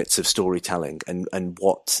the limits of storytelling, and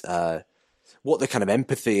what the kind of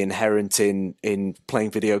empathy inherent in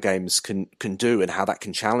playing video games can do, and how that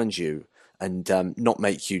can challenge you, and not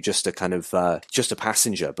make you just a kind of just a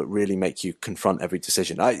passenger, but really make you confront every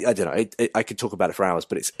decision. I don't know. I could talk about it for hours,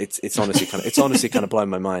 but it's honestly kind of blown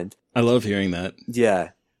my mind. I love hearing that. Yeah.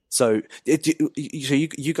 So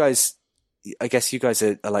you guys, I guess you guys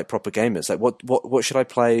are like proper gamers. Like what should I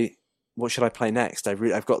play? What should I play next?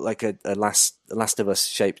 I've got like a Last of Us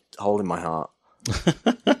shaped hole in my heart.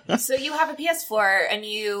 So you have a PS4 and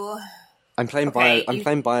I'm playing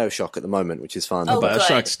BioShock at the moment, which is fun. Oh,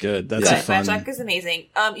 BioShock's good. That's a fun. BioShock is amazing.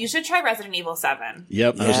 You should try Resident Evil 7.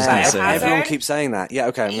 Yep, I was just gonna say. Everyone keeps saying that. Yeah,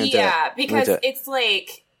 okay, I'm gonna do it. Yeah, because it's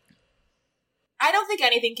like, I don't think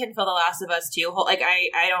anything can fill The Last of Us 2. Like,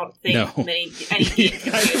 I don't think any game can do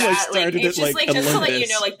that. Like, it's just like, just to let you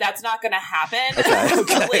know, like, that's not going to happen.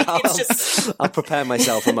 Okay. Like, it's just... I'll prepare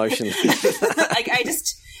myself emotionally. Like,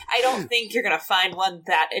 I don't think you're going to find one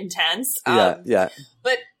that intense. Yeah.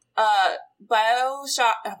 But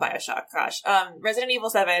Resident Evil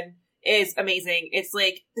 7 is amazing. It's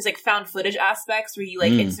like there's like found footage aspects where you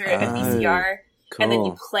like insert a VCR and then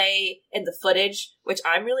you play in the footage, which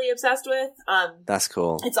I'm really obsessed with. That's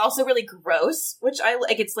cool. It's also really gross, which I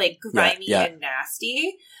like. It's like grimy and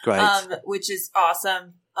nasty, Great. Which is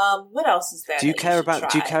awesome. What else is there? Do you care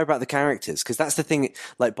about the characters? Because that's the thing.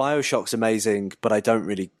 Like BioShock's amazing, but I don't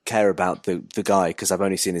really care about the guy because I've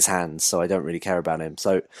only seen his hands, so I don't really care about him.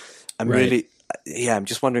 So I'm I'm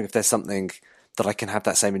just wondering if there's something that I can have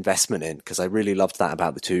that same investment in, because I really loved that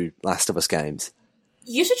about the two Last of Us games.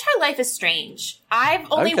 You should try Life is Strange. I've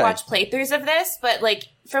only watched playthroughs of this, but like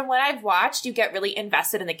from what I've watched, you get really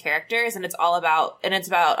invested in the characters, and it's about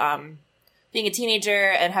being a teenager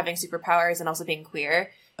and having superpowers and also being queer.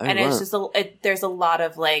 It's just there's a lot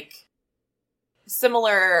of like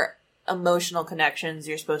similar emotional connections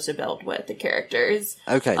you're supposed to build with the characters.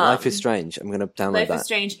 Okay, Life is Strange. I'm going to download that. Life is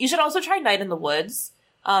Strange. You should also try Night in the Woods.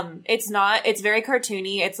 It's very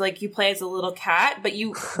cartoony. It's like you play as a little cat, but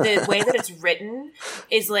the way that it's written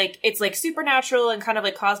is like, it's like supernatural and kind of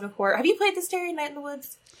like cosmic horror. Have you played this, Terry, Night in the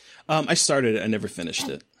Woods? I started it. I never finished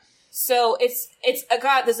it. So there's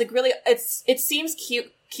like really, it seems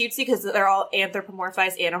cutesy because they're all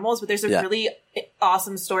anthropomorphized animals, but there's really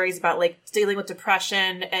awesome stories about like dealing with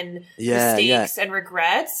depression and mistakes and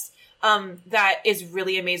regrets. That is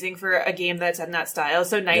really amazing for a game that's in that style.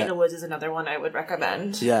 So Night in the Woods is another one I would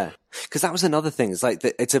recommend. Yeah. Because that was another thing. It's like,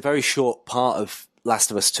 it's a very short part of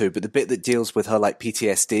Last of Us 2, but the bit that deals with her like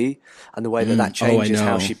PTSD and the way that changes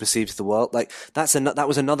how she perceives the world. Like that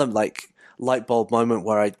was another like light bulb moment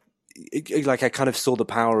where I kind of saw the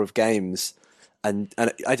power of games. And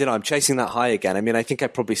I don't know, I'm chasing that high again. I mean, I think I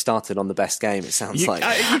probably started on the best game, it sounds like.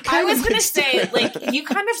 I was going to say, like, you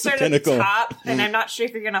kind of started at the top, and I'm not sure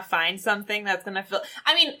if you're going to find something that's going to feel...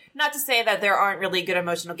 I mean, not to say that there aren't really good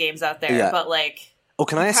emotional games out there, but, like... Oh,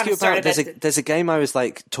 can I ask you about... There's a game I was,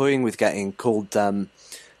 like, toying with getting called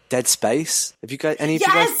Dead Space. Have you got any of you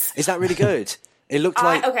guys... Is that really good? It looked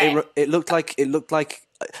like... It looked like...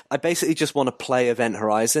 I basically just want to play Event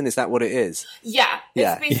Horizon. Is that what it is? Yeah.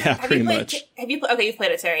 Pretty much. You've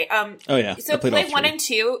played it, Terry. So play 1 and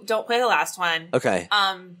 2. Don't play the last one. Okay.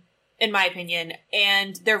 In my opinion.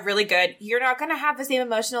 And they're really good. You're not going to have the same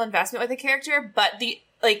emotional investment with the character, but the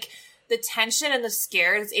tension and the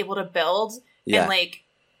scare it's able to build and like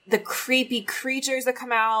the creepy creatures that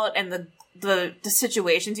come out and the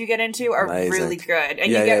situations you get into are really good,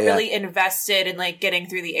 and you get really invested in like getting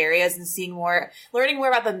through the areas and learning more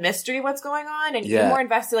about the mystery of what's going on, and you're more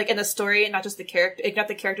invested like in the story and not just the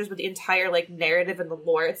characters, but the entire like narrative and the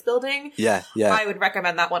lore it's building. I would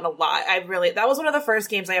recommend that one a lot. That was one of the first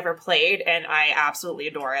games I ever played, and I absolutely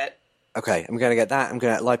adore it. Okay, I'm gonna get that. I'm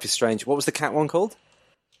gonna get Life is Strange. What was the cat one called?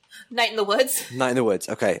 Night in the Woods. Night in the Woods.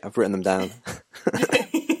 Okay, I've written them down.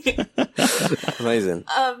 Amazing.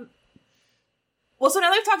 Well, so now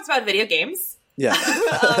that we've talked about video games. Yeah.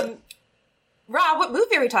 Rob, what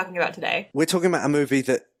movie are we talking about today? We're talking about a movie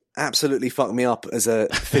that absolutely fucked me up as a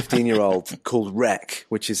 15-year-old called Wreck,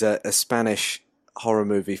 which is a Spanish horror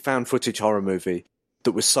movie, found footage horror movie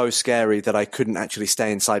that was so scary that I couldn't actually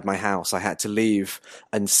stay inside my house. I had to leave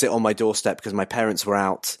and sit on my doorstep because my parents were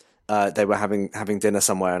out. They were having dinner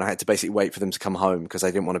somewhere, and I had to basically wait for them to come home because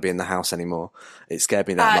I didn't want to be in the house anymore. It scared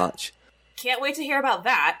me that much. Can't wait to hear about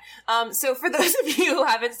that. So for those of you who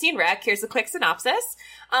haven't seen Wreck, here's a quick synopsis.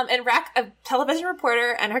 In Wreck, a television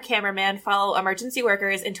reporter and her cameraman follow emergency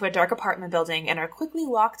workers into a dark apartment building and are quickly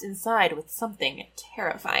locked inside with something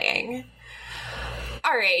terrifying.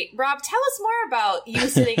 All right, Rob, tell us more about you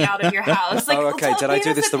sitting out of your house. Did I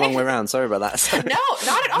do this the wrong way around? Sorry about that. No,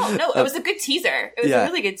 not at all. No, it was a good teaser. It was a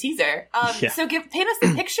really good teaser. So paint us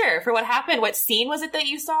the picture for what happened. What scene was it that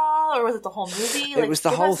you saw, or was it the whole movie? It was the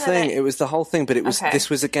whole thing. It was the whole thing. But it was. Okay. This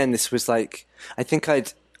was like. I think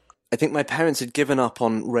my parents had given up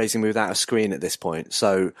on raising me without a screen at this point.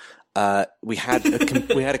 So. We had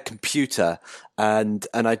a computer, and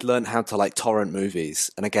I'd learned how to like torrent movies.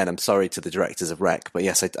 And again, I'm sorry to the directors of Wreck, but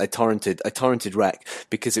yes, I torrented Wreck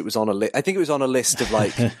because it was on a list. I think it was on a list of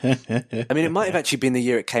like, I mean, it might have actually been the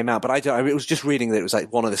year it came out, but I was just reading that it was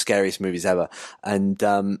like one of the scariest movies ever. And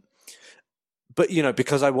but you know,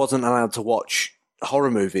 because I wasn't allowed to watch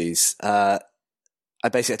horror movies, I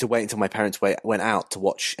basically had to wait until my parents went out to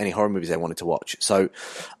watch any horror movies they wanted to watch. So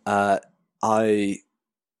I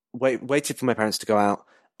waited for my parents to go out.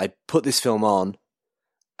 I put this film on,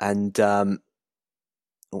 and sorry,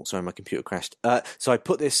 my computer crashed. So I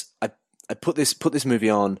put this movie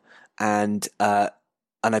on, and I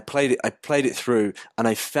played it through, and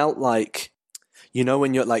I felt like, you know,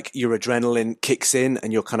 when your adrenaline kicks in,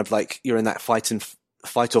 and you're kind of like you're in that fight and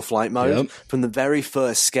fight or flight mode. Yep. From the very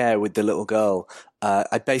first scare with the little girl,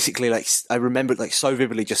 I basically I remember so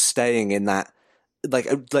vividly just staying in that, like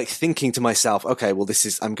thinking to myself, okay, well,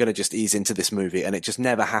 I'm going to just ease into this movie. And it just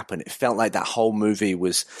never happened. It felt like that whole movie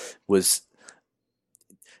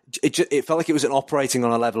it felt like it was operating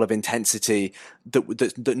on a level of intensity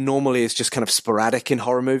that normally is just kind of sporadic in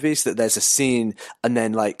horror movies, that there's a scene and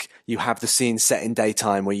then like you have the scene set in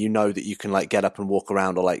daytime where you know that you can like get up and walk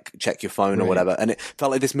around or like check your phone or whatever. And it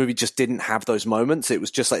felt like this movie just didn't have those moments. It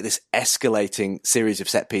was just like this escalating series of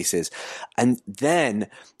set pieces. And then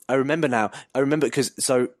I remember because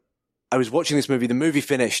I was watching this movie, the movie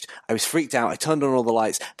finished, I was freaked out, I turned on all the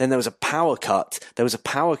lights, then there was a power cut,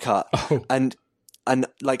 and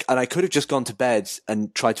I could have just gone to bed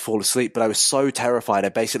and tried to fall asleep, but I was so terrified. I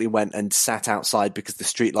basically went and sat outside because the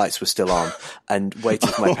street lights were still on and waited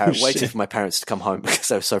for my parents to come home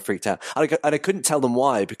because I was so freaked out. And I couldn't tell them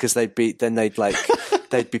why, because they'd be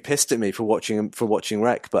pissed at me for watching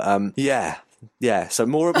Wreck. But yeah. So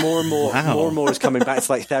more and more, Wow. more and more is coming back.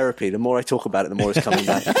 It's like therapy. The more I talk about it, the more it's coming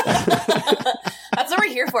back. That's what we're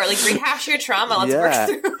here for. Like, rehash your trauma. Let's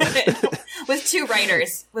work through it with two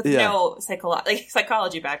writers with no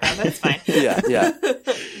psychology background. That's fine. Yeah.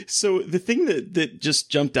 So the thing that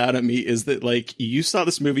just jumped out at me is that like you saw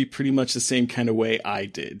this movie pretty much the same kind of way I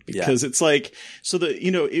did, because it's like, so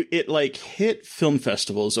it like hit film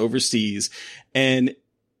festivals overseas, and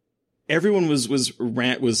everyone was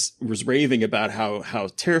raving about how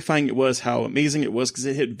terrifying it was, how amazing it was, because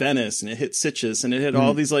it hit Venice and it hit Sitges and it hit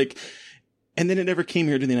all these like, and then it never came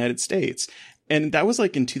here to the United States. And that was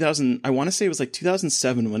like in 2000, I want to say it was like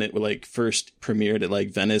 2007 when it like first premiered at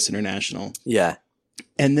like Venice International. Yeah.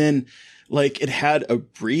 And then like it had a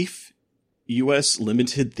brief US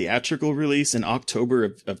limited theatrical release in October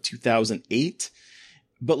of 2008.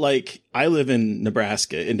 But like I live in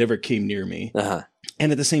Nebraska, it never came near me. Uh-huh.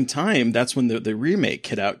 And at the same time, that's when the remake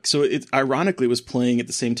hit out. So it ironically was playing at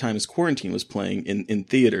the same time as Quarantine was playing in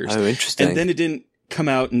theaters. Oh, interesting. And then it didn't come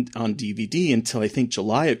out on DVD until I think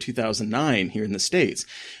July of 2009 here in the States.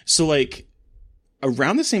 So like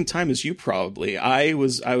around the same time as you probably, I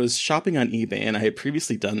was shopping on eBay, and I had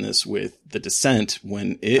previously done this with The Descent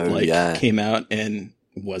when it came out and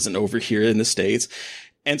wasn't over here in the States.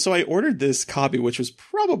 And so I ordered this copy, which was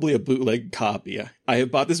probably a bootleg copy. I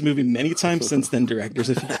have bought this movie many times since then,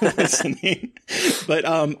 directors, if you're listening. But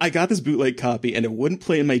I got this bootleg copy, and it wouldn't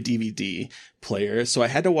play in my DVD player, so I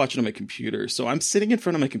had to watch it on my computer. So I'm sitting in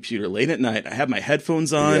front of my computer late at night. I have my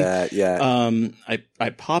headphones on. Yeah. I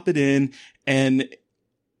pop it in, and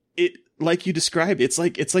it, like you described, it's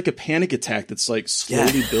like a panic attack that's like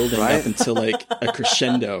slowly building up until like a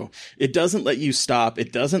crescendo. It doesn't let you stop.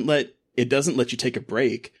 It doesn't let you take a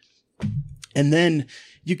break. And then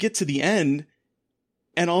you get to the end,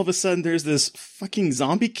 and all of a sudden there's this fucking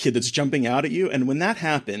zombie kid that's jumping out at you. And when that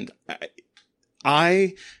happened,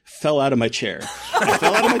 I fell out of my chair. I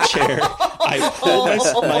pulled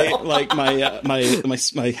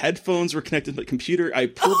my headphones were connected to the computer. I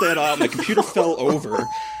pulled that off. My computer fell over.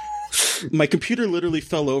 My computer literally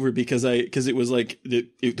fell over because it was like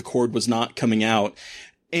the cord was not coming out.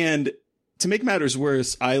 And to make matters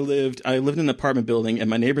worse, I lived in an apartment building, and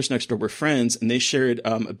my neighbors next door were friends, and they shared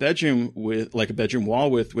a bedroom with like a bedroom wall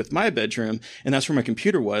with my bedroom, and that's where my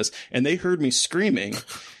computer was. And they heard me screaming,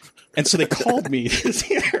 and so they called me to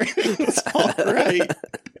see if it was all right.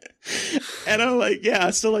 And I'm like, yeah.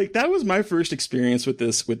 So like that was my first experience with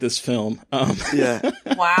this film.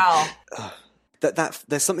 Wow. That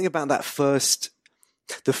there's something about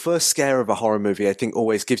the first scare of a horror movie, I think,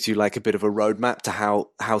 always gives you like a bit of a roadmap to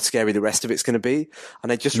how scary the rest of it's going to be.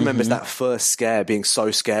 And I just remember that first scare being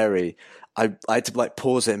so scary. I had to like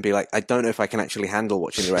pause it and be like, I don't know if I can actually handle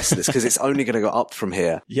watching the rest of this, because it's only going to go up from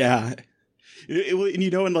here. Yeah.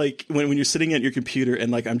 And like when you're sitting at your computer,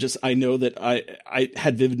 and like I know that I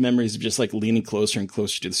had vivid memories of just like leaning closer and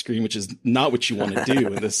closer to the screen, which is not what you want to do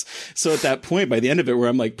in this. So at that point, by the end of it, where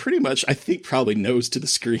I'm like pretty much, I think probably nose to the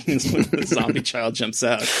screen is when the zombie child jumps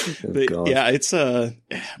out. But God. Yeah, it's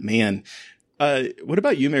man. What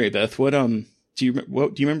about you, Mary Beth? What do you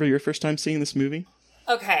remember your first time seeing this movie?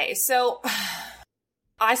 Okay, so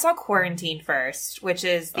I saw Quarantine first, which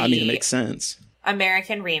is it makes sense.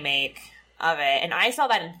 American remake of it, and I saw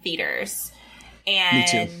that in theaters, and me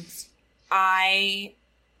too.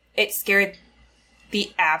 It scared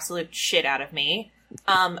the absolute shit out of me.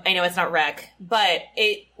 I know it's not Wreck, but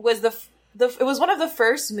it was it was one of the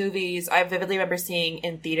first movies I vividly remember seeing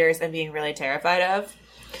in theaters and being really terrified of.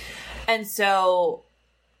 And so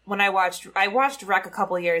when I watched Wreck a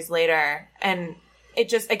couple years later, and it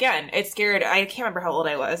just, again, it scared, I can't remember how old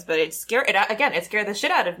I was, but it scared the shit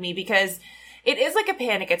out of me, because it is like a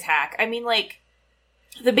panic attack. I mean, like,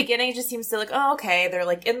 the beginning just seems to like, oh, okay, they're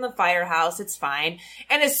like in the firehouse, it's fine.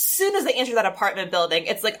 And as soon as they enter that apartment building,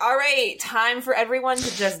 it's like, all right, time for everyone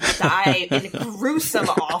to just die in gruesome,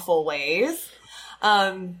 awful ways.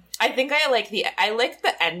 I think I like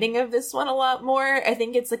the ending of this one a lot more. I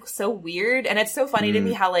think it's like so weird, and it's so funny to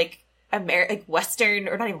me how like Western,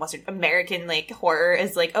 or not even Western, American like horror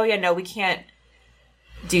is like, oh yeah, no, we can't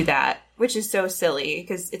do that, which is so silly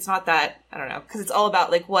because it's not that, I don't know, because it's all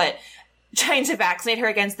about like what, trying to vaccinate her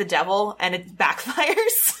against the devil and it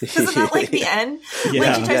backfires. Isn't that like the end? Yeah.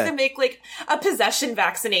 Like she tries to make like a possession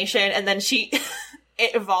vaccination and then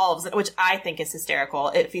it evolves, which I think is hysterical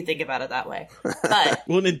if you think about it that way. But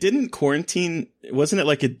well, and it didn't quarantine. Wasn't it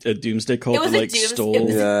like a doomsday cult that like stole? It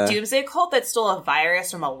was a doomsday cult that stole a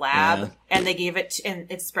virus from a lab and they gave it, and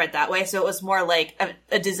it spread that way. So it was more like a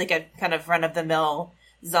kind of run of the mill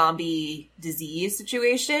zombie disease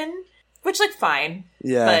situation, which like fine.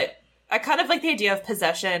 Yeah. But I kind of like the idea of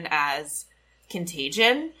possession as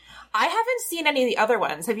contagion. I haven't seen any of the other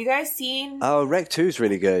ones. Have you guys seen? Oh, Rec 2 is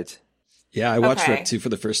really good. Yeah, I watched Rec 2 for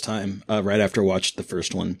the first time right after I watched the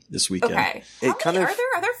first one this weekend. Okay. Are there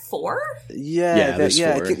 4? Yeah, there's 4.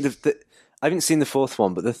 I think I haven't seen the fourth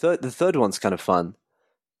one, but the third one's kind of fun.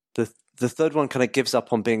 The third one kind of gives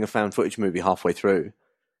up on being a found footage movie halfway through.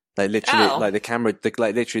 Like literally, like the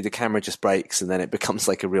camera just breaks and then it becomes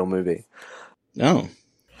like a real movie. Oh.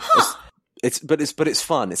 It's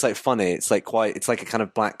fun. It's like funny. It's like it's like a kind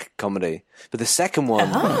of black comedy. But the second one,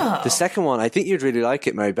 I think you'd really like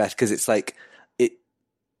it, Mary Beth, because it's like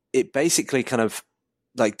it basically kind of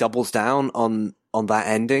like doubles down on that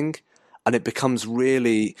ending, and it becomes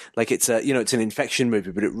really like it's an infection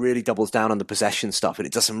movie, but it really doubles down on the possession stuff, and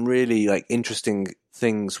it does some really like interesting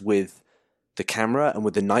things with the camera and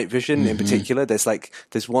with the night vision in particular.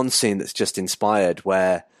 There's one scene that's just inspired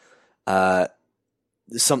where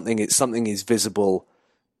something is visible,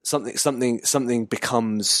 something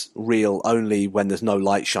becomes real only when there's no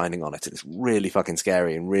light shining on it. It's really fucking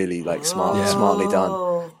scary and really like smartly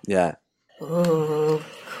done. Yeah. Oh,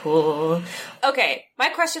 cool. Okay, my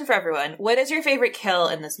question for everyone: what is your favorite kill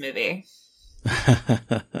in this movie?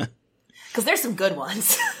 Because there's some good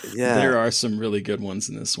ones. Yeah, there are some really good ones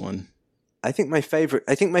in this one. I think my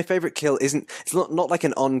favorite kill it's not like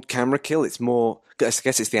an on-camera kill. It's more, I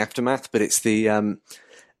guess it's the aftermath, but it's the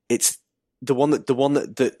one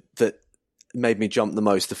that made me jump the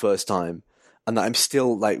most the first time, and that I'm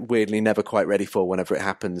still like weirdly never quite ready for whenever it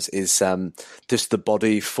happens, is just the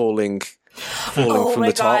body falling from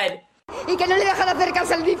the top. God. Y que no le dejan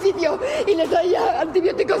acercarse al edificio y les da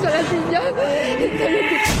antibióticos a la niña.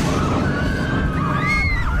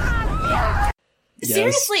 Yes.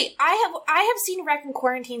 Seriously, I have seen Wreck in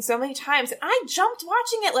Quarantine so many times, and I jumped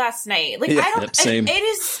watching it last night. Like I don't, same.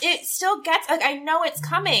 It still gets like I know it's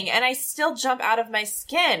coming, and I still jump out of my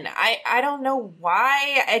skin. I don't know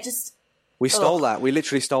why. We stole that. We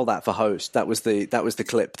literally stole that for Host. That was the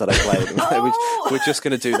clip that I played. We're just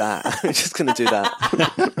going to do that. We're just going to do that.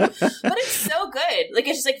 But it's so good. Like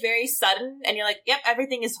it's just like very sudden, and you're like, "Yep,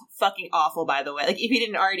 everything is fucking awful." By the way, like if you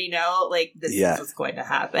didn't already know, like this is what's going to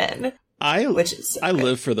happen. I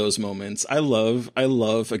live for those moments. I love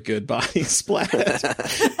a good body splat.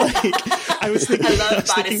 I was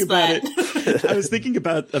thinking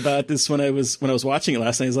about this when I was watching it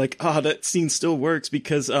last night. I was like, that scene still works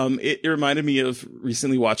because it reminded me of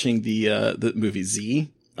recently watching the movie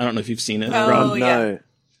Z. I don't know if you've seen it, Rob. No.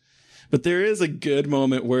 But there is a good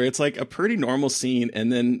moment where it's like a pretty normal scene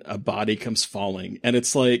and then a body comes falling, and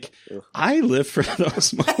it's like I live for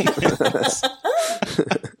those moments.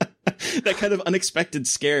 That kind of unexpected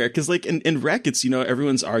scare, because like in Wreck, it's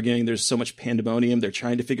everyone's arguing, there's so much pandemonium, they're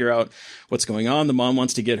trying to figure out what's going on. The mom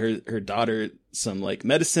wants to get her daughter some like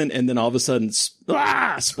medicine, and then all of a sudden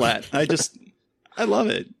splat. I love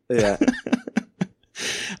it. Yeah.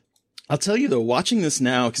 I'll tell you though, watching this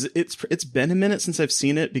now, because it's been a minute since I've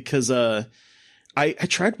seen it, because I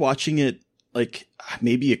tried watching it like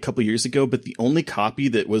maybe a couple years ago, but the only copy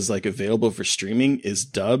that was like available for streaming is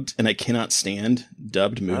dubbed, and I cannot stand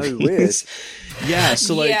dubbed movies. Oh, weird. Yeah,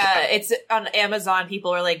 so like it's on Amazon.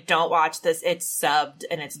 People are like, "Don't watch this. It's subbed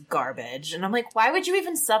and it's garbage." And I'm like, "Why would you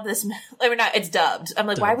even sub this?" Or not? It's dubbed. I'm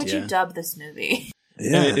like, "Why would you dub this movie?"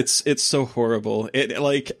 Yeah, it's so horrible. It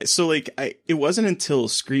wasn't until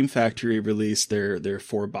Scream Factory released their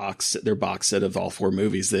box set of all 4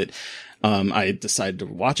 movies that I decided to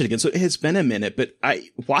watch it again. So it's been a minute, but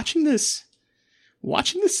watching this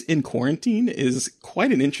watching this in quarantine is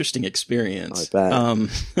quite an interesting experience. I bet.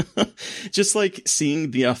 Just like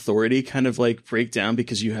seeing the authority kind of like break down,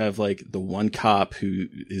 because you have like the one cop who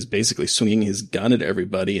is basically swinging his gun at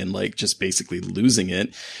everybody and like just basically losing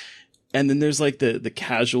it. And then there's like the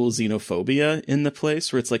casual xenophobia in the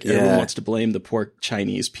place where it's like everyone wants to blame the poor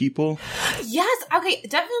Chinese people. Yes. Okay.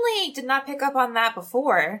 Definitely did not pick up on that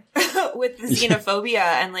before with the xenophobia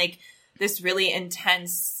and like this really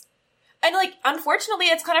intense. And like, unfortunately,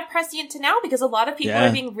 it's kind of prescient to now because a lot of people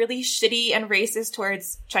are being really shitty and racist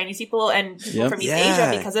towards Chinese people and people from East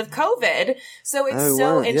Asia because of COVID. So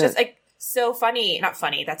it's like so funny. Not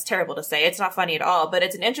funny. That's terrible to say. It's not funny at all. But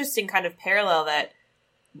it's an interesting kind of parallel that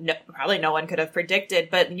probably no one could have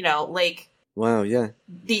predicted. But you know, like, wow, yeah.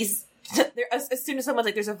 These as soon as someone's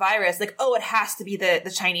like, "There's a virus," like, "Oh, it has to be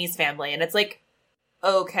the Chinese family," and it's like,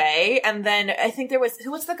 okay. And then I think there was,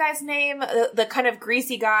 what's the guy's name? The kind of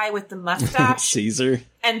greasy guy with the mustache. Caesar.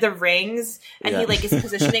 And the rings. And he like is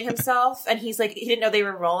positioning himself. And he's like, he didn't know they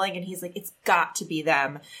were rolling. And he's like, it's got to be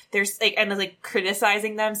them. There's like, and like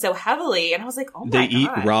criticizing them so heavily. And I was like, oh my God. They eat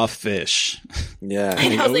raw fish. Yeah.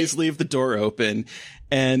 And they always leave the door open.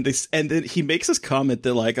 And then he makes this comment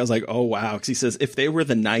that like, I was like, oh wow. Cause he says, if they were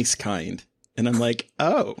the nice kind. And I'm like,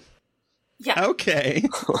 oh. Yeah. Okay.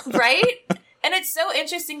 Right? And it's so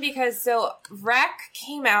interesting because so Rec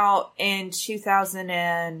came out in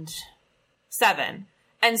 2007.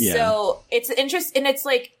 And so it's interesting. And it's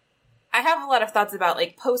like, I have a lot of thoughts about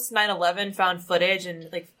like post 9/11 found footage and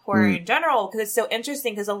like horror in general, because it's so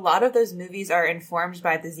interesting because a lot of those movies are informed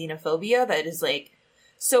by the xenophobia that is like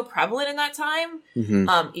so prevalent in that time.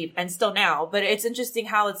 And still now. But it's interesting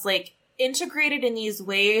how it's like integrated in these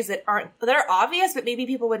ways that are obvious, but maybe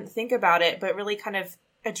people wouldn't think about it, but really kind of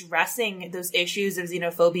addressing those issues of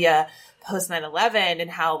xenophobia post 9/11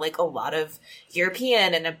 and how like a lot of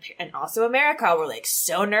European and also America were like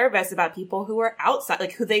so nervous about people who were outside,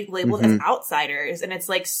 like who they labeled as outsiders. And it's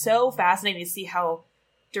like so fascinating to see how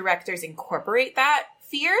directors incorporate that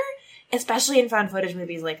fear, especially in found footage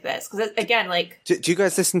movies like this. Because again, like, do you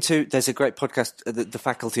guys listen to? There's a great podcast, the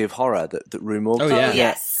Faculty of Horror, that Rue Morgan. Oh yeah,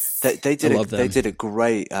 yes. They did a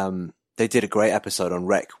great episode on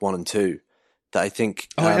Rec 1 and 2. That I think.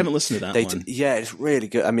 I haven't listened to that one. Yeah, it's really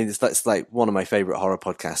good. I mean, it's like one of my favorite horror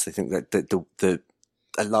podcasts. I think that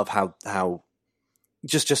I love how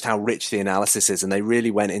just how rich the analysis is, and they really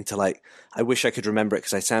went into like, I wish I could remember it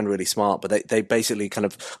because I sound really smart, but they basically kind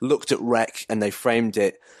of looked at Rec and they framed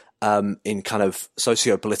it in kind of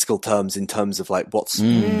socio-political terms, in terms of like what's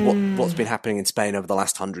been happening in Spain over the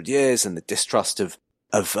last 100 years and the distrust of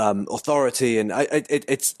authority. And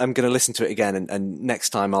I'm going to listen to it again, and next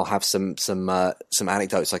time I'll have some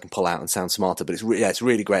anecdotes I can pull out and sound smarter. But it's a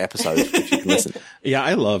really great episode if you can listen. Yeah,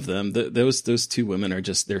 I love them. Those two women are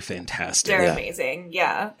they're fantastic. They're amazing.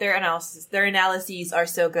 Yeah, their analyses are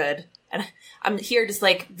so good. And I'm here just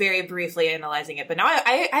like very briefly analyzing it. But now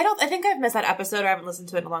I think I've missed that episode. I haven't listened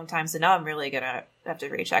to it in a long time, so now I'm really gonna have to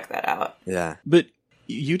recheck that out. Yeah, but.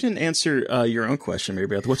 You didn't answer your own question, Mary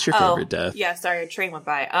Beth. What's your favorite death? Yeah, sorry, a train went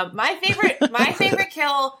by. My favorite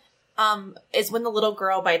kill is when the little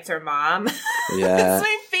girl bites her mom. Yeah. That's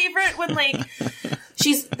my favorite, when like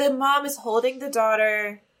the mom is holding the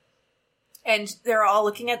daughter and they're all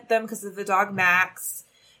looking at them because of the dog Max,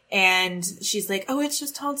 and she's like, "Oh, it's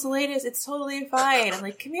just tonsillitis. It's totally fine." I'm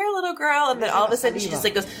like, "Come here, little girl." And then all of a sudden she just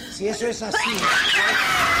like goes,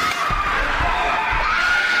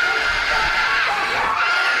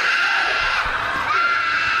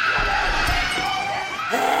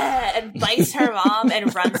 and bites her mom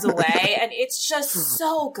and runs away. And it's just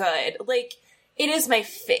so good. Like, it is my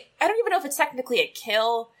I don't even know if it's technically a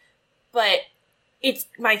kill, but it's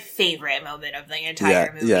my favorite moment of the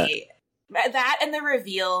entire movie. Yeah. That and the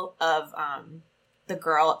reveal of the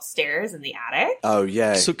girl upstairs in the attic. Oh,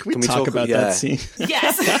 yeah. So can we talk about that scene?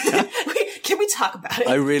 Yes. Can we talk about it?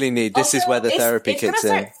 I really need... This is where the therapy kicks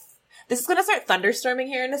in. This is going to start thunderstorming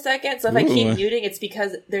here in a second, so if I keep muting, it's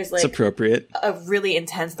because there's like... It's appropriate. A really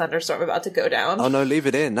intense thunderstorm about to go down. Oh no, leave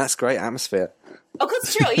it in. That's great atmosphere. Oh,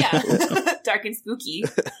 that's true, yeah. Dark and spooky.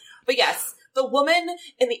 But yes, the woman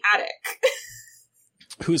in the attic.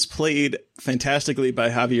 Who's played fantastically by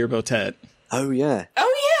Javier Botet. Oh, yeah.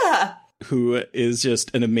 Oh, yeah. Who is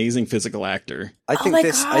just an amazing physical actor. I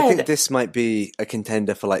think this might be a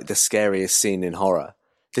contender for like the scariest scene in horror.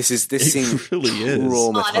 This scene really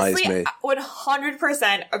traumatized me. I would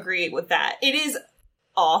 100% agree with that. It is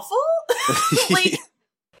awful. Like,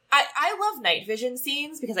 I love night vision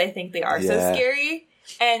scenes because I think they are so scary.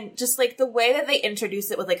 And just like the way that they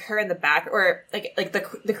introduce it with like her in the back, or like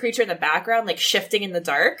the creature in the background, like shifting in the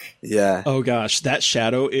dark. Yeah. Oh gosh, that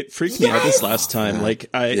shadow, it freaked me out this last time.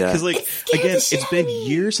 Because again, it's been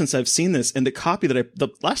years since I've seen this, and the copy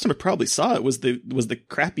the last time I probably saw it was the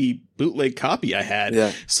crappy bootleg copy I had.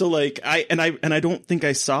 Yeah. So like I don't think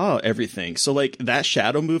I saw everything. So like that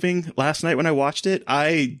shadow moving last night when I watched it,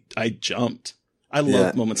 I jumped. I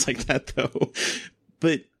love moments like that though.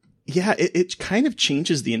 But yeah, it kind of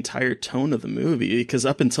changes the entire tone of the movie, because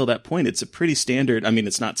up until that point, it's a pretty standard. I mean,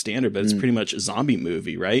 it's not standard, but it's pretty much a zombie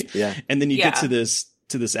movie, right? Yeah. And then you get to this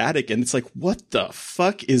attic, and it's like, what the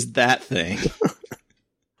fuck is that thing?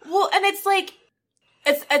 Well, and it's like,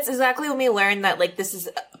 it's exactly when we learn that like this is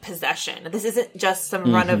possession. This isn't just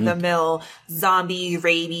some run of the mill zombie,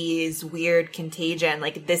 rabies, weird contagion.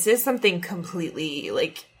 Like this is something completely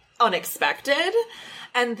like unexpected,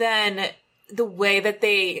 and then the way that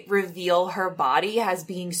they reveal her body as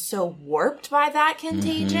being so warped by that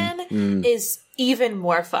contagion is even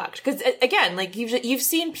more fucked. Because again, like you've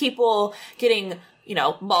seen people getting,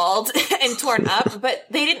 mauled and torn up, but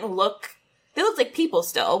they looked like people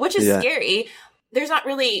still, which is scary. There's not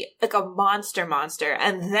really like a monster,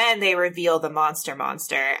 and then they reveal the monster,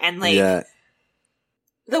 and like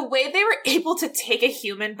the way they were able to take a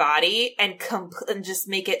human body and just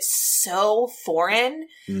make it so foreign,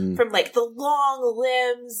 from like the long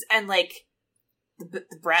limbs and like the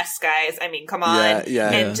breast, guys. I mean, come on.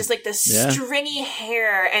 Just like the stringy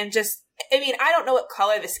hair, and just, I mean, I don't know what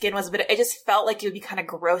color the skin was, but it just felt like it would be kind of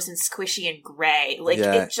gross and squishy and gray. Like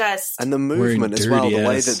it just, and the movement as well, the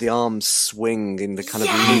way that the arms swing and the kind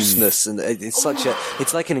of looseness, and it's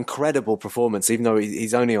it's like an incredible performance, even though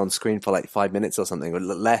he's only on screen for like 5 minutes or something, or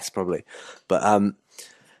less probably. But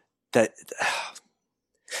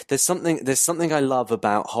there's something I love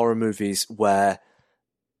about horror movies where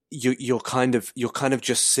you're kind of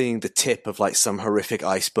just seeing the tip of like some horrific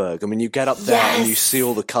iceberg. I mean, you get up there and you see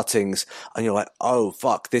all the cuttings, and you're like, oh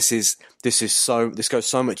fuck, this goes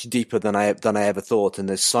so much deeper than I ever thought, and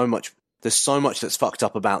there's so much that's fucked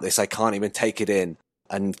up about this. I can't even take it in,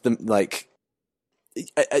 and that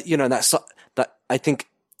I think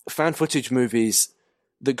found footage movies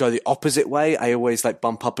that go the opposite way, I always like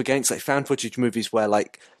bump up against, like found footage movies where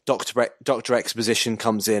like Dr. Exposition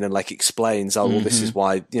comes in and like explains, oh, well, this is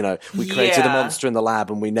why, we created a monster in the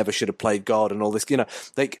lab and we never should have played God and all this,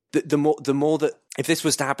 like the more that if this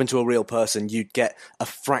was to happen to a real person, you'd get a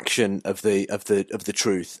fraction of the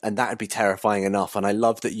truth, and that would be terrifying enough. And I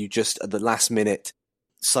love that you just at the last minute,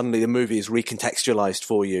 suddenly the movie is recontextualized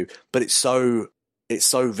for you, but it's so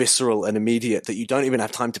visceral and immediate that you don't even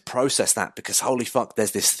have time to process that, because holy fuck,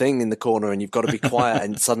 there's this thing in the corner and you've got to be quiet,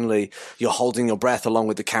 and suddenly you're holding your breath along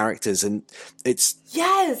with the characters, and it's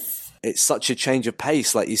such a change of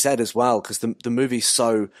pace, like you said as well, because the movie's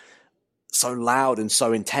so loud and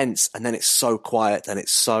so intense, and then it's so quiet and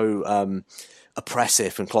it's so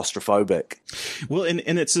oppressive and claustrophobic. Well, and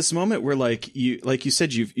it's this moment where like you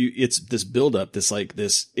said, it's this build up,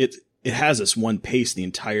 it has this one pace the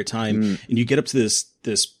entire time, and you get up to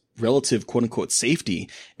this relative quote unquote safety,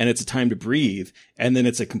 and it's a time to breathe, and then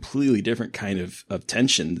it's a completely different kind of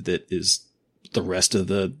tension that is the rest of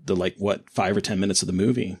the like 5 or 10 minutes of the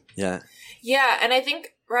movie. Yeah, and I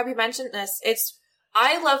think Robbie mentioned this.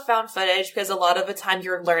 I love found footage because a lot of the time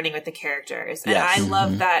you're learning with the characters, and I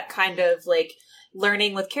love that kind of like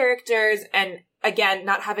learning with characters, and again,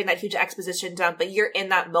 not having that huge exposition dump, but you're in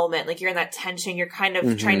that moment, like you're in that tension, you're kind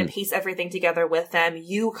of trying to piece everything together with them.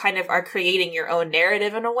 You kind of are creating your own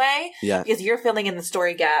narrative in a way, because you're filling in the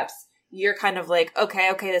story gaps. You're kind of like,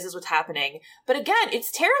 okay, this is what's happening. But again,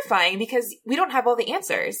 it's terrifying because we don't have all the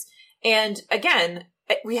answers. And again,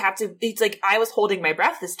 it's like I was holding my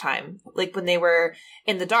breath this time, like when they were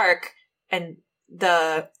in the dark and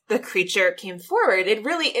the creature came forward. It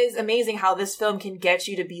really is amazing how this film can get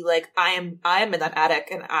you to be like, I am in that attic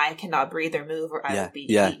and I cannot breathe or move, or I will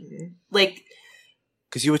be eaten. Like,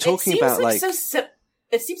 because you were talking about like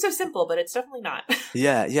it seems so simple, but it's definitely not.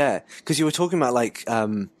 Because you were talking about like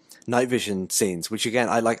night vision scenes, which again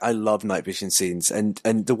I love night vision scenes, and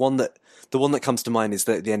the one that comes to mind is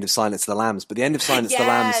the end of Silence of the Lambs. But the end of Silence of the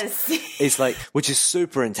Lambs is like, which is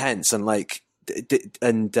super intense, and like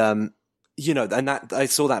and that I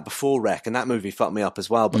saw that before Rec, and that movie fucked me up as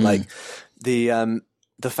well. But like the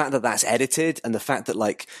fact that that's edited, and the fact that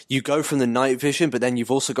like you go from the night vision, but then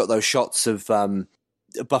you've also got those shots of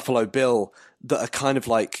Buffalo Bill that are kind of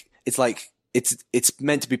like, it's like it's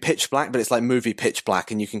meant to be pitch black, but it's like movie pitch black,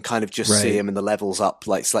 and you can kind of just see him and the levels up,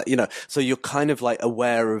 like so you're kind of like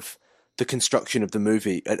aware of the construction of the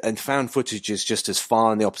movie. And found footage is just as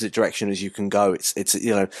far in the opposite direction as you can go. It's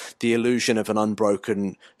the illusion of an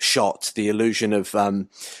unbroken shot, the illusion of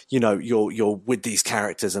you're with these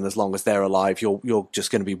characters, and as long as they're alive, you're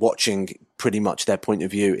just going to be watching pretty much their point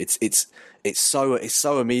of view. It's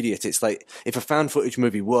so immediate. It's like, if a found footage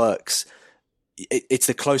movie works, it's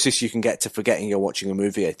the closest you can get to forgetting you're watching a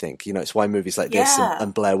movie, I think. It's why movies like this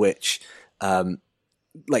and Blair Witch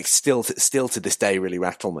still to this day really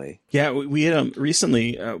rattle me. Yeah, we had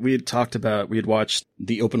recently we had watched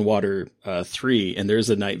The Open Water 3, and there's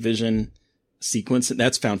a night vision sequence, and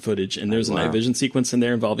that's found footage, and there's a night vision sequence in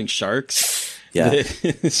there involving sharks. Yeah,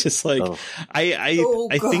 it's just like I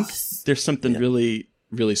think there's something really,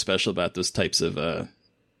 really special about those types of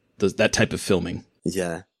that type of filming.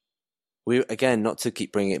 Yeah. We, again, not to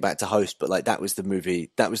keep bringing it back to Host, but like that was the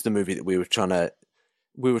movie that we were trying to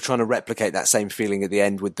replicate that same feeling at the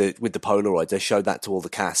end with the Polaroids. They showed that to all the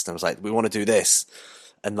cast, and I was like, we want to do this.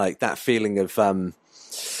 And like that feeling of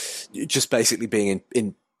just basically being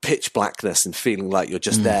in pitch blackness and feeling like you're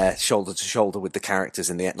just there shoulder to shoulder with the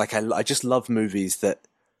characters in the end. Like I just love movies that,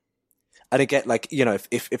 and again, like,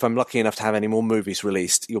 if I'm lucky enough to have any more movies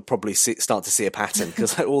released, you'll probably start to see a pattern,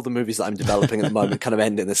 because like, all the movies that I'm developing at the moment kind of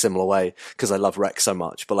end in a similar way, because I love Rec so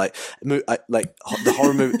much. But like, the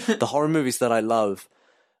horror movies that I love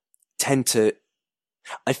tend to,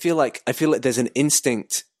 I feel like there's an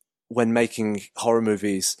instinct when making horror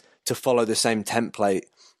movies to follow the same template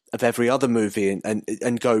of every other movie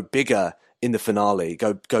and go bigger in the finale,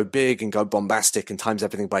 go big and go bombastic and times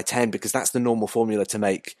everything by 10, because that's the normal formula to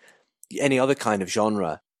make any other kind of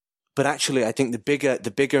genre. But actually, I think the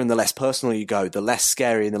bigger and the less personal you go, the less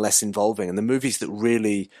scary and the less involving. And the movies that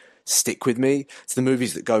really stick with me, it's the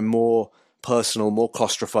movies that go more personal, more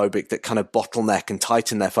claustrophobic, that kind of bottleneck and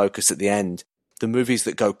tighten their focus at the end. The movies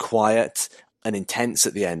that go quiet and intense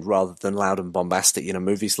at the end rather than loud and bombastic.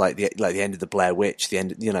 Movies like the end of the Blair Witch, the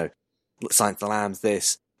end, Silence of the Lambs,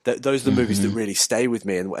 those are the movies that really stay with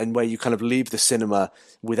me, and where you kind of leave the cinema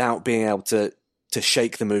without being able to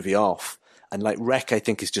shake the movie off. And like Rec, I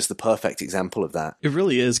think, is just the perfect example of that. It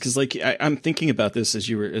really is, because like I'm thinking about this as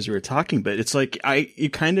you were talking, but it's like you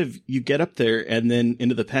get up there and then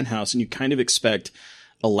into the penthouse, and you kind of expect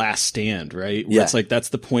a last stand, right? Where it's like that's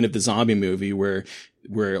the point of the zombie movie, where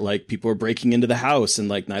like people are breaking into the house and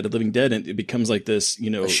like Night of the Living Dead, and it becomes like this, a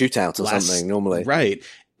shootout or something normally, right?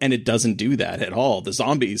 And it doesn't do that at all. The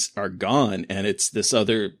zombies are gone, and it's this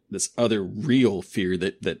other real fear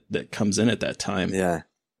that comes in at that time. Yeah.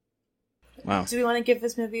 Wow. Do we want to give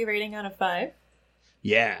this movie a rating out of 5?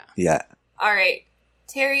 Yeah. Yeah. All right.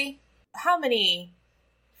 Terry, how many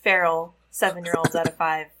feral 7-year-olds out of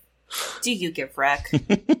 5 do you give Rec?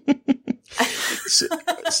 So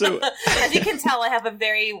as you can tell, I have a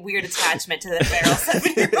very weird attachment to the feral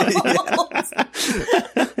 7-year-old.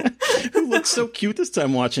 Who looks so cute this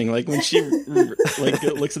time watching, like when she like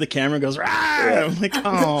looks at the camera and goes, "Rah!" I'm like,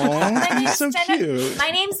 oh, so cute. My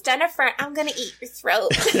name's Jennifer. I'm gonna eat your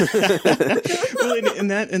throat. Well, in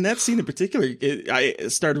that scene in particular, I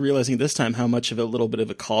started realizing this time how much of a little bit of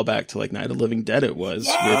a callback to like Night of the Living Dead it was,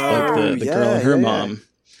 with like the girl and her mom.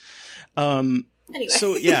 Anyway.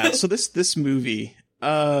 So this movie,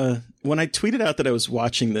 when I tweeted out that I was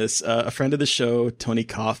watching this, a friend of the show, Tony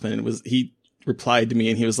Kaufman, he replied to me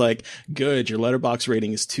and he was like, "Good, your Letterboxd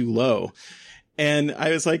rating is too low." And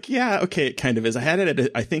I was like, yeah, okay, it kind of is. I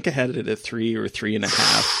think I had it at a 3 or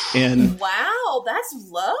 3.5. And wow, that's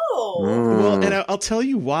low. Well, and I'll tell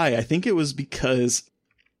you why. I think it was because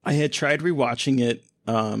I had tried rewatching it,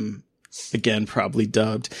 again, probably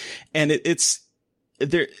dubbed, and it's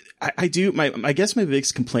there. I guess my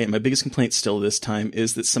biggest complaint still this time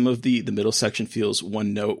is that some of the middle section feels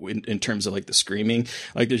one note in terms of like the screaming.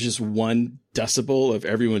 Like there's just 1 decibel of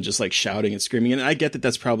everyone just like shouting and screaming. And I get that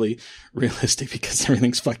that's probably realistic because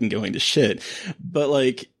everything's fucking going to shit.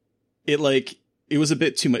 But it was a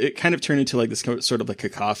bit too much. It kind of turned into like this sort of like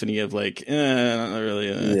cacophony of like, not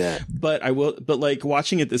really. Yeah. But like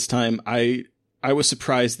watching it this time, I was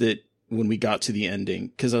surprised that when we got to the ending,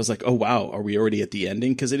 because I was like, oh wow, are we already at the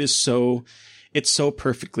ending? Because it's so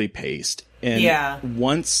perfectly paced. And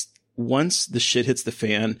once the shit hits the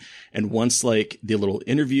fan, and once like the little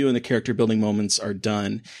interview and the character building moments are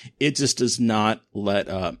done, it just does not let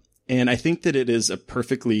up. And I think that it is a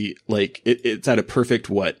perfectly like it's at a perfect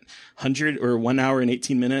 100 or 1 hour and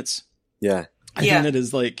 18 minutes. Yeah. I think it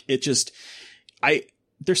is like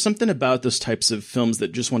there's something about those types of films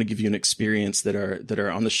that just want to give you an experience that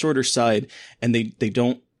are on the shorter side, and they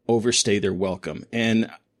don't overstay their welcome. And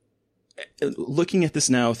looking at this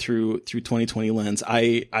now through 2020 lens,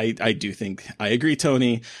 I do think I agree,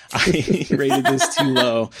 Tony. I rated this too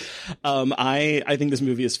low. I think this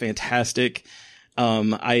movie is fantastic.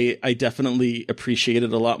 I definitely appreciate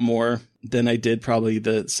it a lot more than I did probably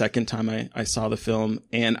the second time I saw the film.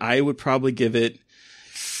 And I would probably give it,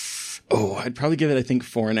 I think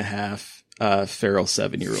 4.5 feral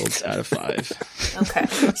 7-year-olds out of 5. Okay.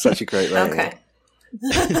 Such a great rating. Okay.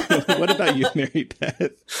 What about you, Mary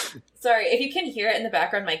Beth? Sorry, if you can hear it in the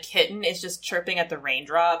background, my kitten is just chirping at the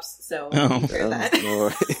raindrops, so hear that. No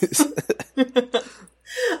worries.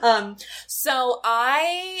 So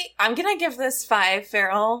I'm gonna give this 5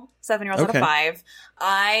 feral 7-year-olds out of 5.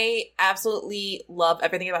 I absolutely love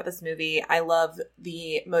everything about this movie. I love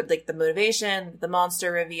the motivation, the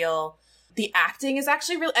monster reveal. The acting is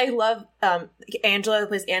actually really. I love Angela, who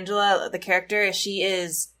plays Angela, the character. She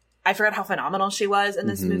is. I forgot how phenomenal she was in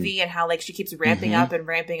this movie, and how like she keeps ramping up,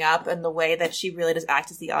 and the way that she really does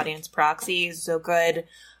act as the audience proxy is so good.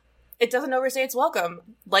 It doesn't overstay its welcome,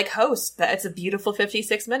 like Host. That it's a beautiful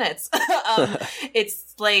 56 minutes.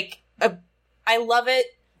 It's like I love it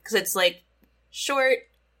because it's like short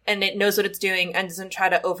and it knows what it's doing and doesn't try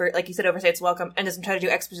to overstay its welcome, and doesn't try to do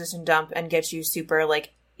exposition dump and get you super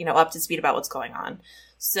up to speed about what's going on.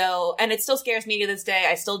 So, and it still scares me to this day.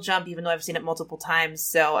 I still jump even though I've seen it multiple times.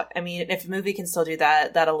 So, I mean, if a movie can still do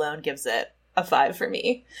that, that alone gives it a 5 for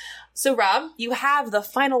me. So, Rob, you have the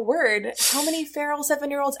final word. How many feral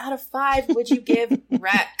 7-year-olds out of 5 would you give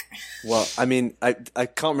Wreck? Well, I mean, I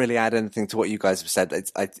can't really add anything to what you guys have said.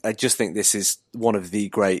 I just think this is one of the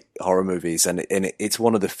great horror movies, and it's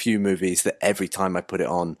one of the few movies that every time I put it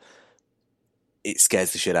on, it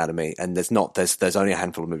scares the shit out of me. And there's only a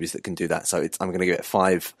handful of movies that can do that. So I'm going to give it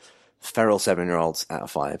 5 feral 7-year-olds out of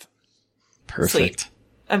 5. Perfect. Sweet.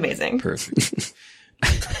 Amazing. Perfect.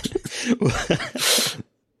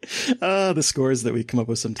 The scores that we come up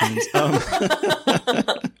with sometimes.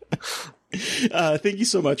 Thank you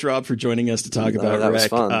so much, Rob, for joining us to talk about that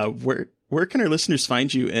Wreck. was fun. Where can our listeners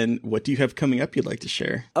find you, and what do you have coming up you'd like to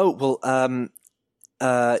share? Oh, well,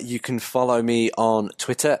 you can follow me on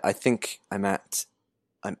Twitter. I think I'm at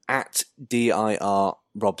DIR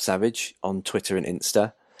Rob Savage on Twitter and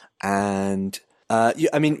Insta. And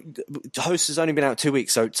Host has only been out 2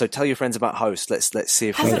 weeks, so tell your friends about Host. Let's see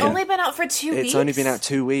if Has it only been out for 2 weeks? It's only been out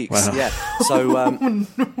 2 weeks. Wow. Yeah. So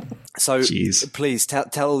so Jeez. Please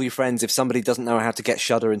tell all your friends. If somebody doesn't know how to get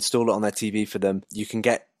Shudder, install it on their TV for them. You can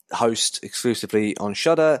get Host exclusively on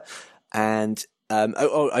Shudder, and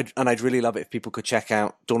I'd really love it if people could check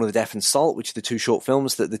out Dawn of the Deaf and Salt, which are the 2 short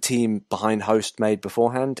films that the team behind Host made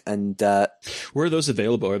beforehand. And where are those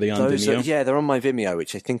available? Are they on Vimeo? Yeah, they're on my Vimeo,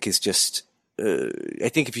 which I think is just. I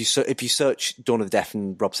think if you search Dawn of the Deaf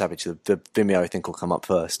and Rob Savage, the Vimeo I think will come up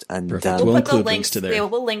first. And we'll include links to there.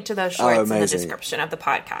 We'll link to those shorts in the description of the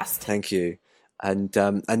podcast. Thank you. And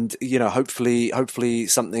hopefully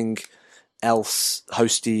something else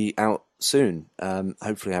Hosty out soon.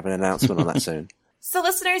 Hopefully have an announcement on that soon. So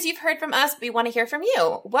listeners, you've heard from us. We want to hear from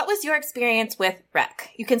you. What was your experience with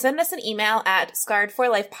Wreck? You can send us an email at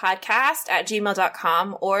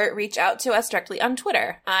scarredforlifepodcast@gmail.com or reach out to us directly on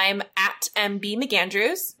Twitter. I'm at MB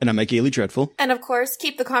McAndrews. And I'm at Gaily Dreadful. And of course,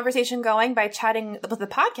 keep the conversation going by chatting with the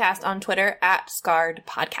podcast on Twitter at Scarred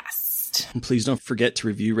Podcast. And please don't forget to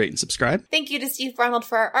review, rate, and subscribe. Thank you to Steve Arnold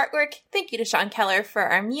for our artwork. Thank you to Sean Keller for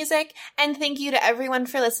our music. And thank you to everyone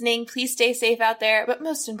for listening. Please stay safe out there, but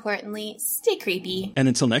most importantly, stay creepy. And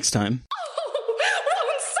until next time.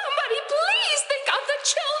 Won't somebody please think of the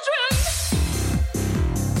children?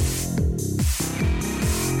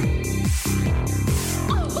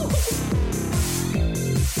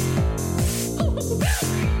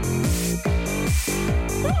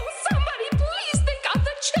 Won't somebody please think of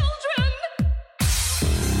the children?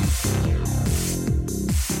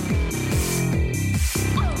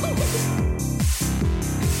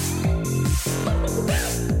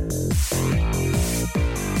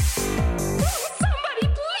 Somebody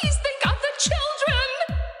please think of the children!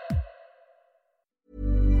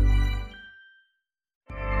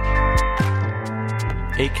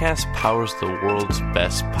 Acast powers the world's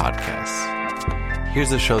best podcasts.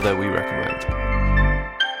 Here's a show that we recommend.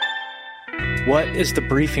 What is The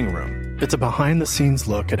Briefing Room? It's a behind-the-scenes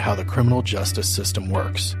look at how the criminal justice system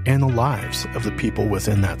works and the lives of the people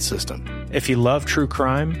within that system. If you love true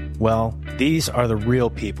crime, well, these are the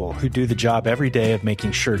real people who do the job every day of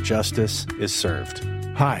making sure justice is served.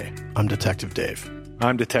 Hi, I'm Detective Dave.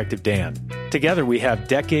 I'm Detective Dan. Together we have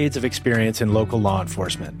decades of experience in local law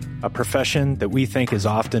enforcement, a profession that we think is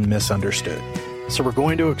often misunderstood. So we're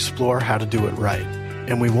going to explore how to do it right,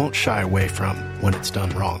 and we won't shy away from when it's done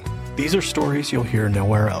wrong. These are stories you'll hear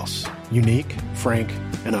nowhere else. Unique, frank,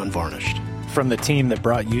 and unvarnished. From the team that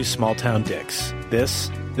brought you Small Town Dicks,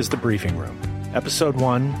 this is The Briefing Room. Episode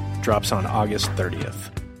 1 drops on August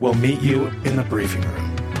 30th. We'll meet you in the briefing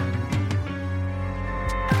room.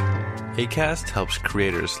 Acast helps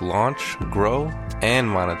creators launch, grow, and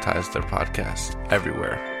monetize their podcasts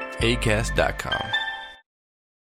everywhere. Acast.com.